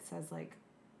and it says like,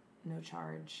 no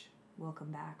charge,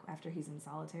 welcome back, after he's in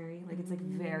solitary. Like it's like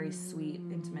very sweet,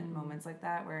 intimate moments like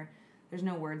that where there's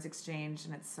no words exchanged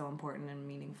and it's so important and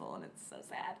meaningful and it's so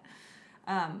sad.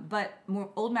 But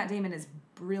old Matt Damon is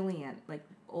brilliant, like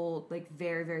old, like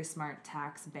very, very smart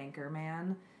tax banker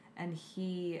man. And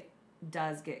he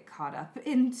does get caught up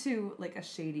into like a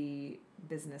shady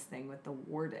business thing with the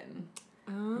warden.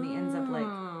 And he ends up like,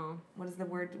 what is the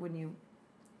word when you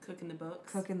Cooking the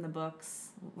books. cook in the books,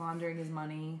 laundering his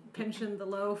money? Pinching the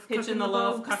loaf. Pitching cooking the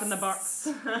loaf, books. cooking the box.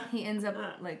 He ends up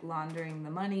like laundering the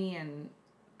money and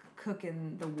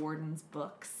cooking the warden's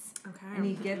books. Okay. And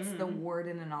he gets the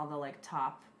warden and all the like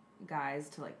top guys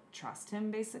to like trust him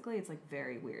basically. It's like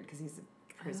very weird because he's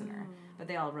a prisoner. But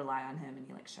they all rely on him and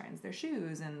he like shines their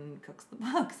shoes and cooks the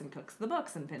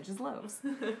books and pinches loaves.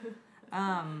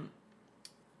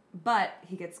 But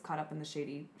he gets caught up in the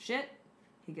shady shit.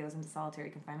 He goes into solitary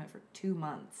confinement for 2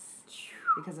 months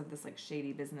because of this like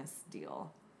shady business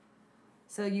deal.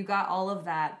 So you got all of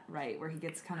that right, where he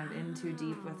gets kind of in too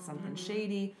deep with something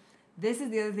shady. This is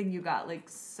the other thing you got like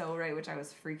so right, which I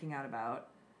was freaking out about.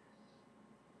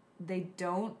 They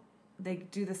do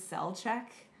the cell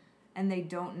check and they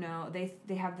don't know,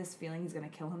 they have this feeling he's going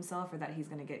to kill himself or that he's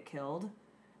going to get killed.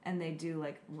 And they do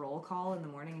like roll call in the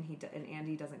morning and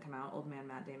Andy doesn't come out. Old man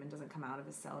Matt Damon doesn't come out of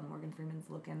his cell and Morgan Freeman's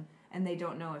looking. And they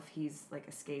don't know if he's like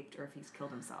escaped or if he's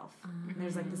killed himself. And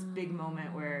there's like this big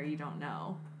moment where you don't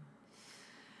know.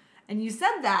 And you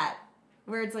said that,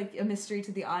 where it's like a mystery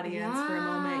to the audience for a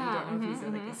moment. You don't know if he's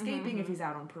like escaping, if he's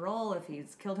out on parole, if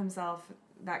he's killed himself.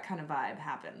 That kind of vibe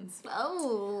happens.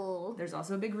 Oh. There's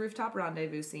also a big rooftop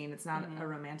rendezvous scene. It's not a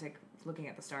romantic looking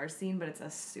at the stars scene, but it's a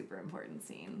super important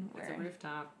scene. It's a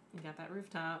rooftop. You got that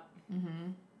rooftop.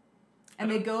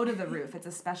 And they go to the roof. It's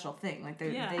a special thing. Like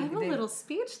Yeah. I'm a little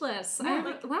speechless.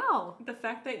 Yeah, Wow. The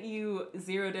fact that you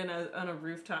zeroed in on a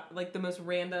rooftop, like the most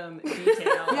random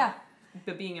detail. Yeah.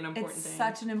 But being an important It's thing.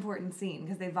 such an important scene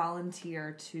because they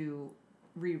volunteer to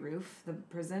re-roof the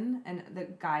prison, and the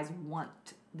guys want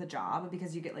the job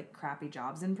because you get like crappy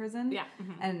jobs in prison. Yeah.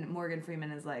 And Morgan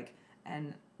Freeman is like,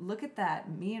 and look at that,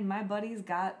 me and my buddies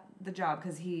got the job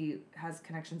because he has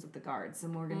connections with the guards. So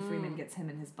Morgan Freeman gets him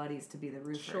and his buddies to be the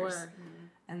roofers. Sure.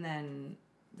 And then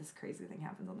this crazy thing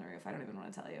happens on the roof. I don't even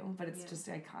want to tell you, but it's just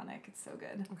iconic. It's so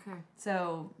good. Okay.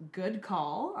 So good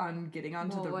call on getting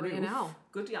onto the what roof. do you know?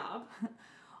 Good job.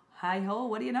 Hi ho,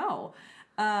 what do you know?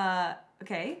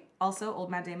 Okay. Also, old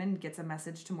Matt Damon gets a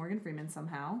message to Morgan Freeman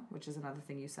somehow, which is another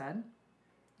thing you said.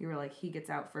 You were like, he gets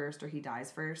out first or he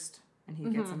dies first, and he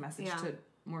gets a message to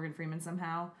Morgan Freeman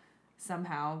somehow.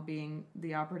 Somehow being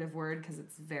the operative word because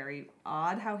it's very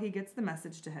odd how he gets the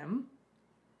message to him.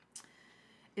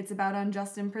 It's about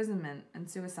unjust imprisonment and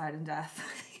suicide and death.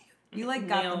 You got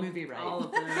Nailed the movie right. All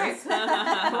of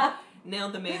those.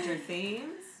 Nailed the major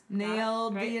themes.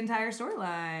 Nailed Right? the entire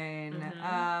storyline.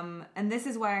 And this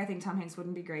is why I think Tom Hanks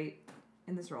wouldn't be great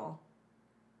in this role.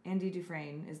 Andy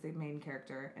Dufresne is the main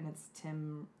character, and it's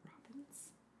Tim Robbins.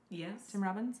 Yes. Tim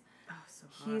Robbins. Oh, so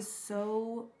hot. He's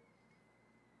so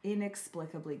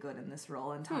inexplicably good in this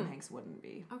role, and Tom Hanks wouldn't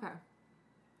be. Okay.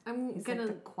 I'm He's gonna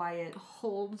like the quiet.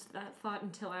 hold that thought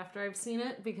until after I've seen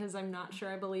it because I'm not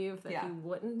sure I believe that he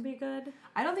wouldn't be good.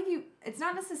 I don't think you. It's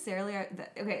not necessarily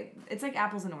okay. It's like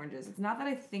apples and oranges. It's not that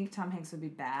I think Tom Hanks would be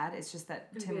bad. It's just that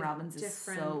It'd Tim be a Robbins is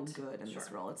so different- good in this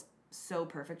Sure. role. It's so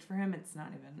perfect for him. It's not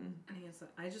even. And he has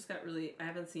I just got really. I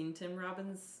haven't seen Tim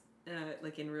Robbins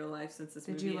like in real life since this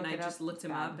Did movie, you look and I it just up? looked It's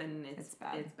him bad. up, and it's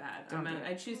bad. It's bad. Don't do it.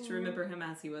 I choose to remember him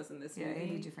as he was in this movie.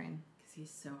 Andy Dufresne. Because he's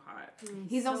so hot.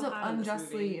 He's so also hot in this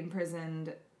unjustly movie.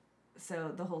 imprisoned,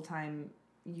 so the whole time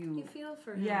You feel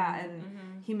for him. yeah, and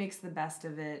he makes the best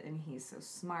of it, and he's so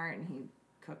smart, and he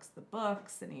cooks the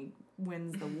books, and he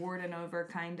wins the warden over,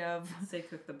 kind of. Say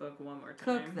cook the book one more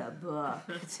time. Cook the book,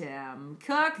 Tim.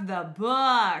 Cook the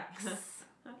books.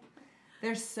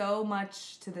 There's so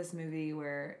much to this movie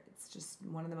where it's just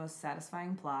one of the most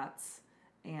satisfying plots,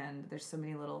 and there's so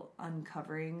many little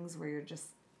uncoverings where you're just,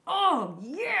 oh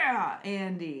yeah,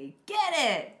 Andy, get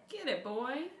it. Get it,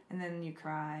 boy. And then you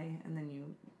cry, and then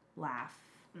you laugh,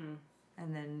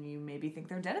 and then you maybe think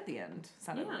they're dead at the end,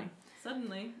 suddenly. Yeah.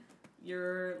 Suddenly,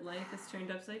 your life is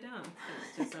turned upside down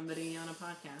thanks to somebody on a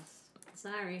podcast.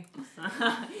 Sorry.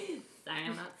 Sorry,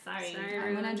 I'm not sorry. Sorry. I'm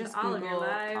gonna Ruined just all of your Google,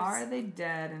 lives. are they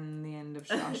dead in the end of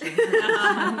Shawshank?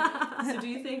 So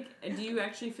do you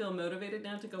actually feel motivated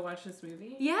now to go watch this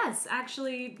movie? Yes,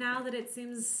 actually, now that it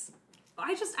seems,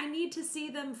 I need to see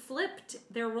them flipped,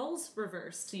 their roles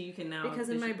reversed. So you can now Because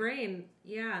in my brain,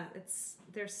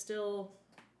 they're still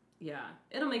yeah,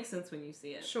 it'll make sense when you see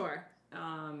it. sure.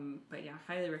 But yeah,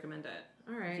 highly recommend it.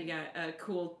 All If you right. got a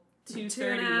cool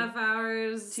 2.5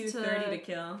 hours 2:30 to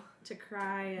kill. to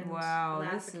cry and Wow,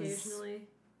 laugh this is occasionally.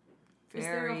 Is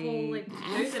there a whole like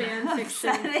There's an fan fiction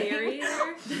upsetting. theory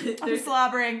there? I'm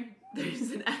slobbering.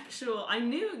 There's an actual. I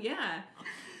knew, yeah.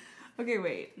 Okay,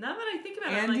 wait. Now that I think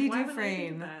about it, Andy I'm like, why would I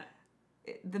think Dufresne.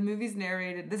 that? The movie's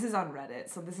narrated. This is on Reddit,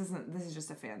 so this is just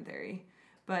a fan theory.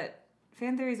 But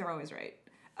fan theories are always right.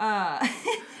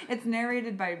 It's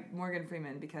narrated by Morgan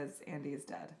Freeman because Andy is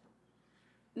dead.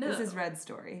 No. This is Red's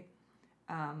story.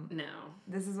 No.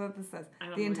 This is what this says. I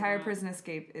don't The believe entire that. prison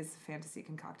escape is a fantasy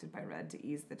concocted by Red to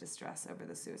ease the distress over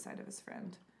the suicide of his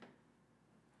friend.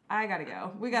 I gotta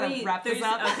go. We gotta Wait, wrap this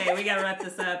there's- up. Okay, we gotta wrap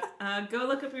this up. Go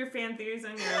look up your fan theories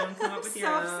on your own. Come up with so your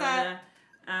upset.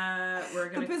 own. We're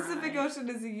The gonna Pacific cry. Ocean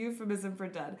is a euphemism for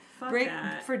dead. Fuck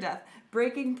that. For death.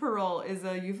 Breaking parole is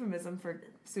a euphemism for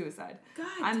suicide. God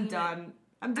I'm damn it. done.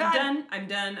 I'm I'm done. done. I'm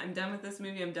done. I'm done with this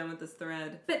movie. I'm done with this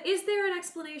thread. But is there an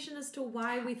explanation as to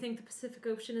why we think the Pacific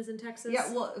Ocean is in Texas?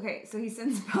 Yeah, well, okay, so he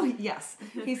sends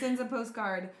he sends a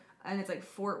postcard, and it's like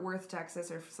Fort Worth,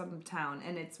 Texas, or some town,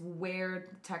 and it's where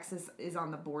Texas is on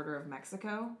the border of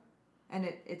Mexico, and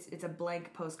it's a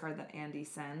blank postcard that Andy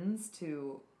sends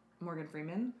to Morgan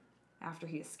Freeman after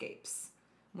he escapes.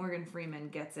 Morgan Freeman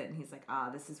gets it, and he's like,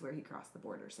 this is where he crossed the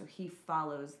border, so he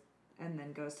follows and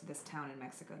then goes to this town in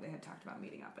Mexico they had talked about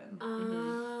meeting up in.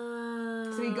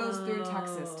 So he goes through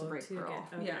Texas to break parole.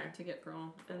 Yeah, to get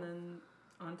parole, and then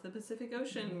onto the Pacific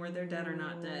Ocean where they're dead or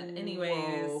not dead. Anyways,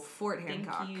 Whoa, Fort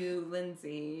Hancock. thank you,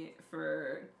 Lindsay,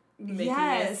 for making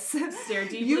Yes. us stare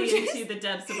You deeply just- into the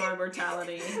depths of our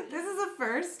mortality. This is a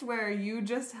first where you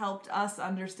just helped us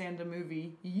understand a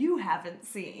movie you haven't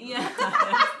seen. Yeah.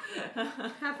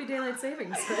 Happy Daylight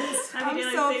Savings, folks. Happy I'm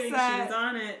Daylight so Savings, upset. she was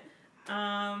on it.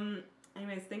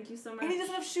 Anyways, thank you so much. And he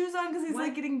doesn't have shoes on because he's What?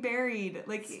 like getting buried.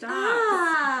 Like,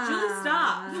 Stop. Julie,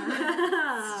 stop.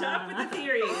 Stop with the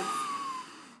theories.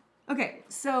 Okay,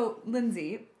 so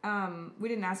Lindsay, we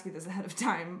didn't ask you this ahead of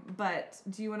time, but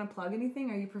do you want to plug anything?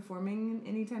 Are you performing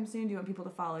anytime soon? Do you want people to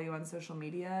follow you on social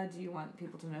media? Do you want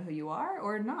people to know who you are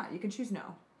or not? You can choose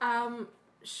no.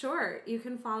 Sure. You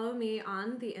can follow me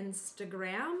on the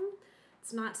Instagram.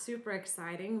 It's not super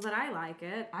exciting, but I like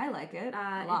it. I like it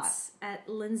a lot. It's at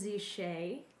Lindsay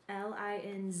Shay,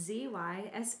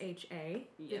 LinzySha,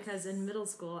 Yes. because in middle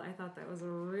school I thought that was a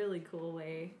really cool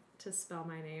way to spell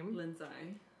my name. Lindsay.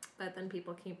 But then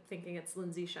people keep thinking it's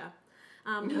Lindsay-sha.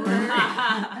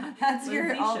 That's your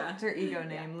Lindsay-sha. alter ego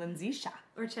name, Lindsay-sha.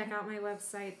 Or check out my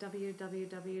website,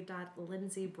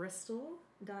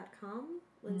 www.lindsaybristol.com.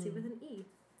 Lindsay with an E.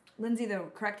 Lindsay, the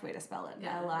correct way to spell it.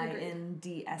 Yeah,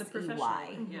 Lindsey. The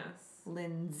professional. Yes.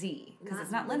 Lindsay. Because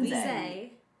it's not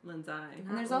Lindsay. Lindsay.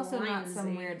 And there's also not Lindsay.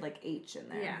 some weird like H in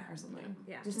there Yeah. or something.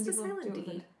 Yeah, Just just a some people silent do it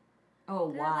with D. an- Oh,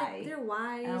 why? They're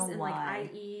Y's and like L-Y.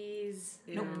 IEs.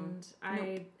 Nope. And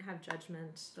I have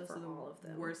judgment Those for are the all of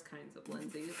them. worst kinds of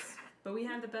Lindsays. But we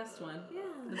had the best one. Yeah.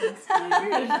 The best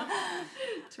kind.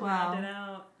 To Wow. round it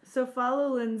out. So follow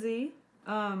Lindsay.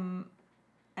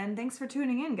 And thanks for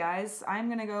tuning in, guys. I'm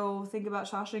going to go think about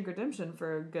Shawshank Redemption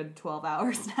for a good 12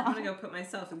 hours now. I'm going to go put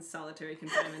myself in solitary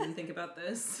confinement and think about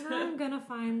this. I'm gonna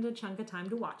find a chunk of time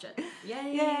to watch it.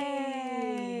 Yay!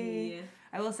 Yay!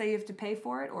 I will say you have to pay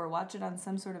for it or watch it on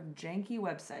some sort of janky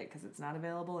website because it's not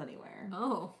available anywhere.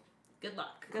 Oh, Good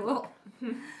luck. Good luck.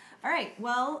 All right.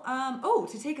 Well,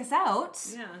 to take us out,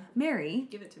 Yeah. Mary,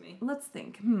 Give it to me. let's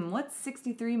think. What's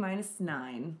 63 minus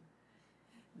 9?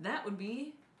 That would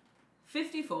be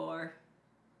 54.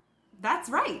 That's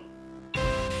right.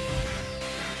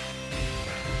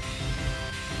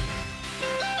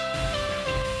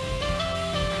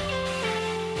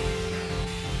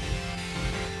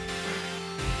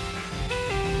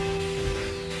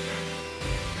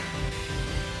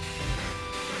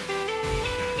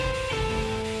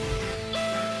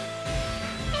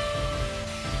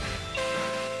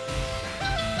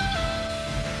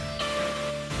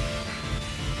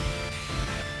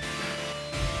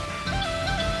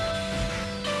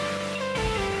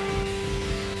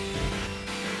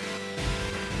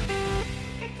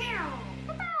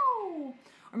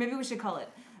 Or maybe we should call it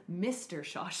Mr.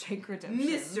 Shawshank Redemption.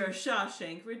 Mr.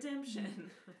 Shawshank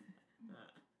Redemption.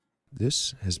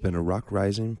 This has been a Rock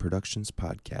Rising Productions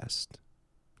podcast.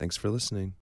 Thanks for listening.